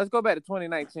 Now, let's go back to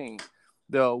 2019.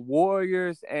 The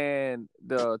Warriors and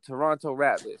the Toronto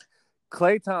Raptors.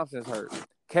 Klay Thompson's hurt.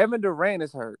 Kevin Durant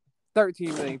is hurt.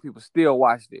 13 million people still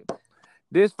watched it.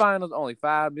 This finals, only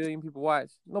 5 million people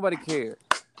watched. Nobody cared.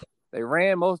 They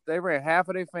ran half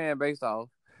of their fan base off.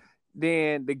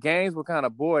 Then the games were kind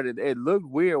of bored. It looked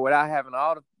weird without having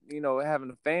having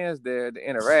the fans there to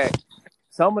interact.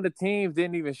 Some of the teams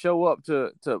didn't even show up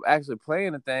to actually play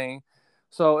anything.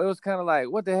 So it was kind of like,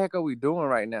 what the heck are we doing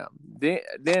right now? Then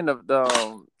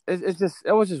it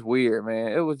was just weird,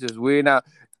 man. It was just weird. Now,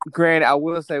 granted, I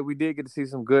will say we did get to see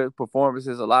some good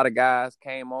performances. A lot of guys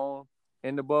came on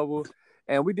in the bubble,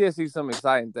 and we did see some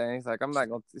exciting things. Like, I'm not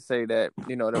going to say that,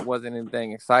 there wasn't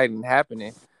anything exciting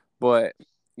happening, but,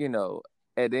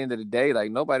 at the end of the day, like,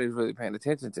 nobody's really paying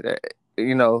attention to that,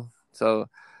 So,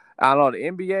 I don't know, the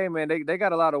NBA, man, they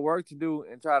got a lot of work to do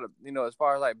and try to, as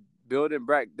far as, like, building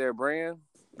back their brand.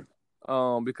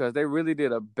 because they really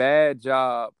did a bad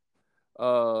job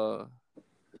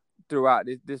throughout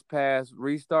this past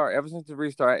restart. Ever since the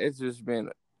restart, it's just been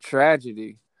a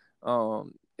tragedy.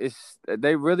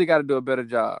 They really got to do a better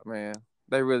job, man.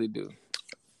 They really do.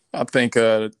 I think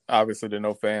obviously the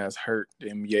no fans hurt the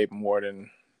NBA more than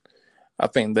I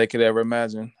think they could ever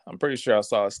imagine. I'm pretty sure I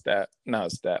saw not a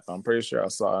stat, but I'm pretty sure I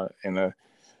saw it in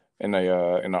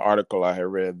an article I had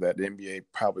read that the NBA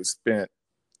probably spent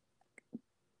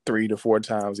 3 to 4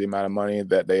 times the amount of money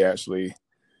that they actually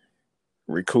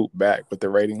recoup back with the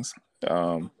ratings.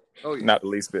 Not the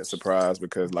least bit surprised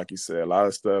because, like you said, a lot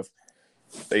of stuff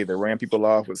they either ran people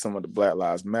off with some of the Black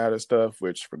Lives Matter stuff,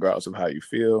 which regardless of how you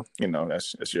feel,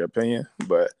 that's your opinion.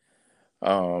 But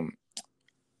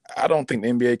I don't think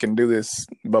the NBA can do this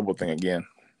bubble thing again.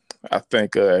 I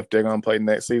think if they're gonna play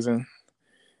next season,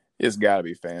 it's got to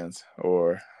be fans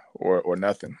or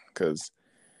nothing. Because,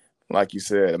 like you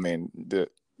said, I mean the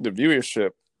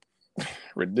viewership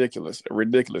ridiculous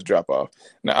drop off.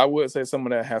 Now I would say some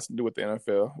of that has to do with the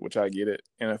NFL, which I get it.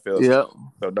 NFL, yeah.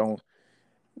 So don't.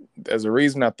 There's a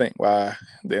reason I think why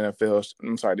the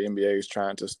NBA is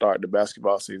trying to start the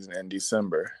basketball season in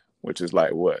December, which is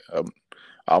like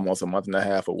almost a month and a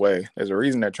half away. There's a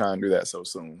reason they're trying to do that so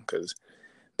soon because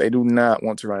they do not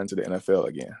want to run into the NFL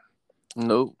again.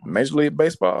 Nope. Major League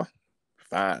Baseball,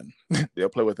 fine. They'll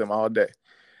play with them all day.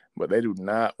 But they do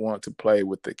not want to play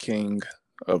with the king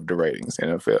of the ratings,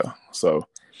 NFL. So,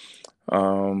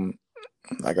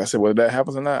 like I said, whether that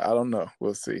happens or not, I don't know.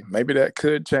 We'll see. Maybe that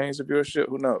could change the viewership.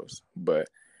 Who knows? But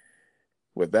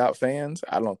without fans,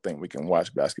 I don't think we can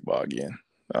watch basketball again.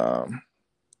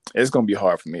 It's going to be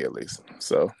hard for me at least.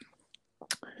 So,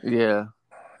 yeah.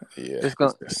 It's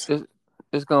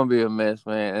gonna be a mess,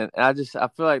 man. And I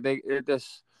feel like they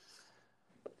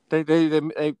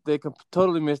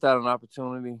totally missed out on an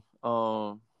opportunity.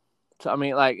 So I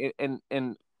mean, like,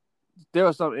 and there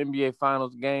were some NBA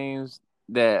Finals games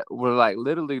that were like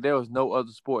literally there was no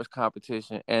other sports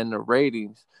competition, and the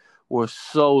ratings were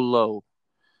so low.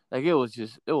 Like it was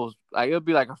like it'll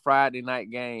be like a Friday night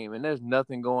game, and there's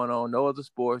nothing going on, no other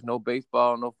sports, no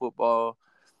baseball, no football,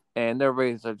 and their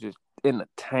ratings are just in the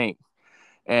tank.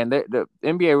 And the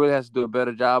NBA really has to do a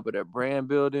better job of their brand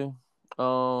building,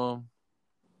 for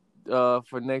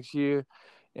next year,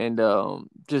 and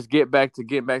just get back to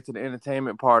the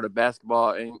entertainment part of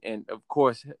basketball, and of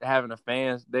course having the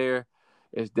fans there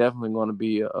is definitely going to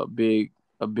be a big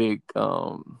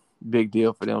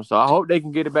deal for them. So I hope they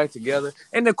can get it back together.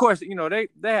 And of course, they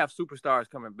have superstars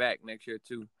coming back next year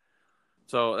too.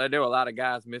 So there were a lot of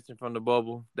guys missing from the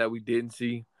bubble that we didn't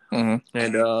see. Mm-hmm.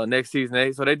 And next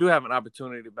season, so they do have an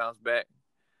opportunity to bounce back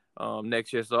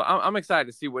next year. So I'm excited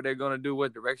to see what they're going to do,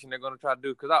 what direction they're going to try to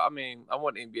do. Because, I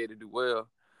want the NBA to do well.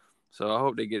 So I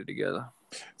hope they get it together.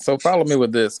 So follow me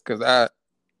with this because I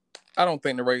don't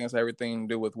think the ratings have everything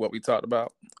to do with what we talked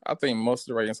about. I think most of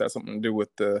the ratings have something to do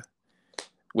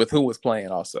with who was playing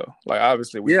also. Like,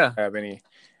 obviously, we didn't have any.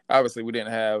 Obviously, we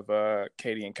didn't have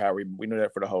KD and Kyrie. We knew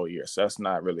that for the whole year. So that's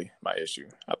not really my issue.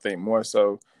 I think more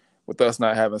so with us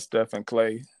not having Steph and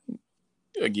Klay,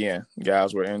 again,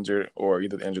 guys were injured or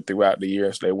either injured throughout the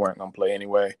year, so they weren't going to play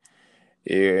anyway.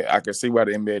 Yeah, I could see why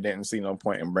the NBA didn't see no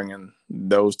point in bringing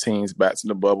those teams back to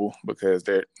the bubble because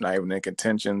they're not even in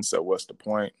contention. So what's the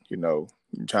point? You're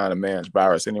trying to manage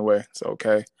virus anyway. So,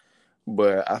 okay.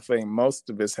 But I think most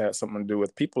of this had something to do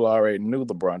with people already knew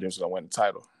LeBron James was going to win the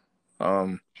title.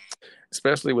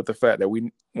 Especially with the fact that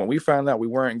when we found out we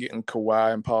weren't getting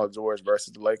Kawhi and Paul George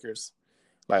versus the Lakers,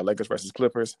 like Lakers versus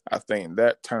Clippers, I think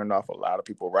that turned off a lot of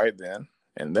people right then.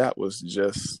 And that was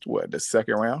just, the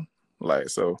second round?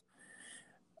 So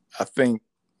I think,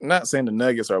 not saying the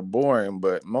Nuggets are boring,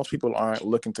 but most people aren't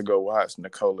looking to go watch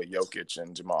Nikola Jokic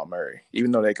and Jamal Murray.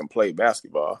 Even though they can play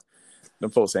basketball, them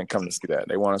folks ain't coming to see that.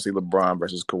 They want to see LeBron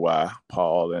versus Kawhi,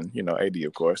 Paul, and, AD,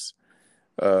 of course.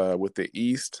 With the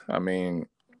East, I'm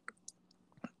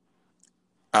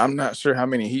not sure how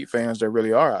many Heat fans there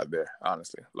really are out there,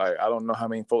 honestly. I don't know how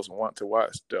many folks want to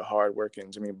watch the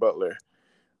hardworking Jimmy Butler,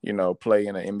 play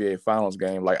in an NBA Finals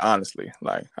game. Honestly,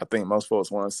 I think most folks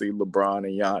want to see LeBron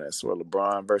and Giannis or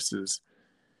LeBron versus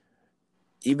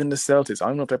even the Celtics. I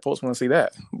don't know if that folks want to see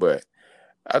that, but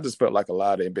I just felt like a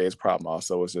lot of the NBA's problem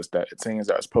also was just that the teams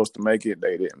that are supposed to make it,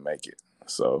 they didn't make it.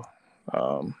 So,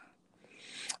 I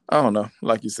don't know.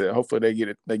 Like you said, hopefully they get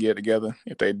it together.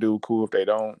 If they do, cool. If they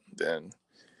don't, then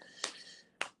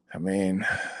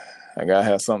I gotta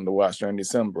have something to watch during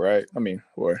December, right?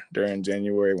 Or during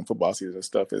January when football season and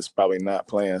stuff is probably not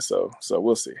playing. So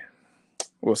we'll see.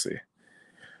 We'll see.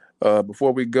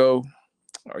 Before we go,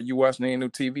 are you watching any new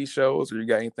TV shows, or you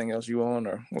got anything else you on,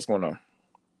 or what's going on?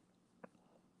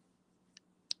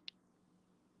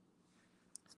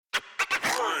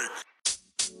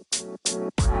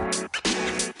 Bye.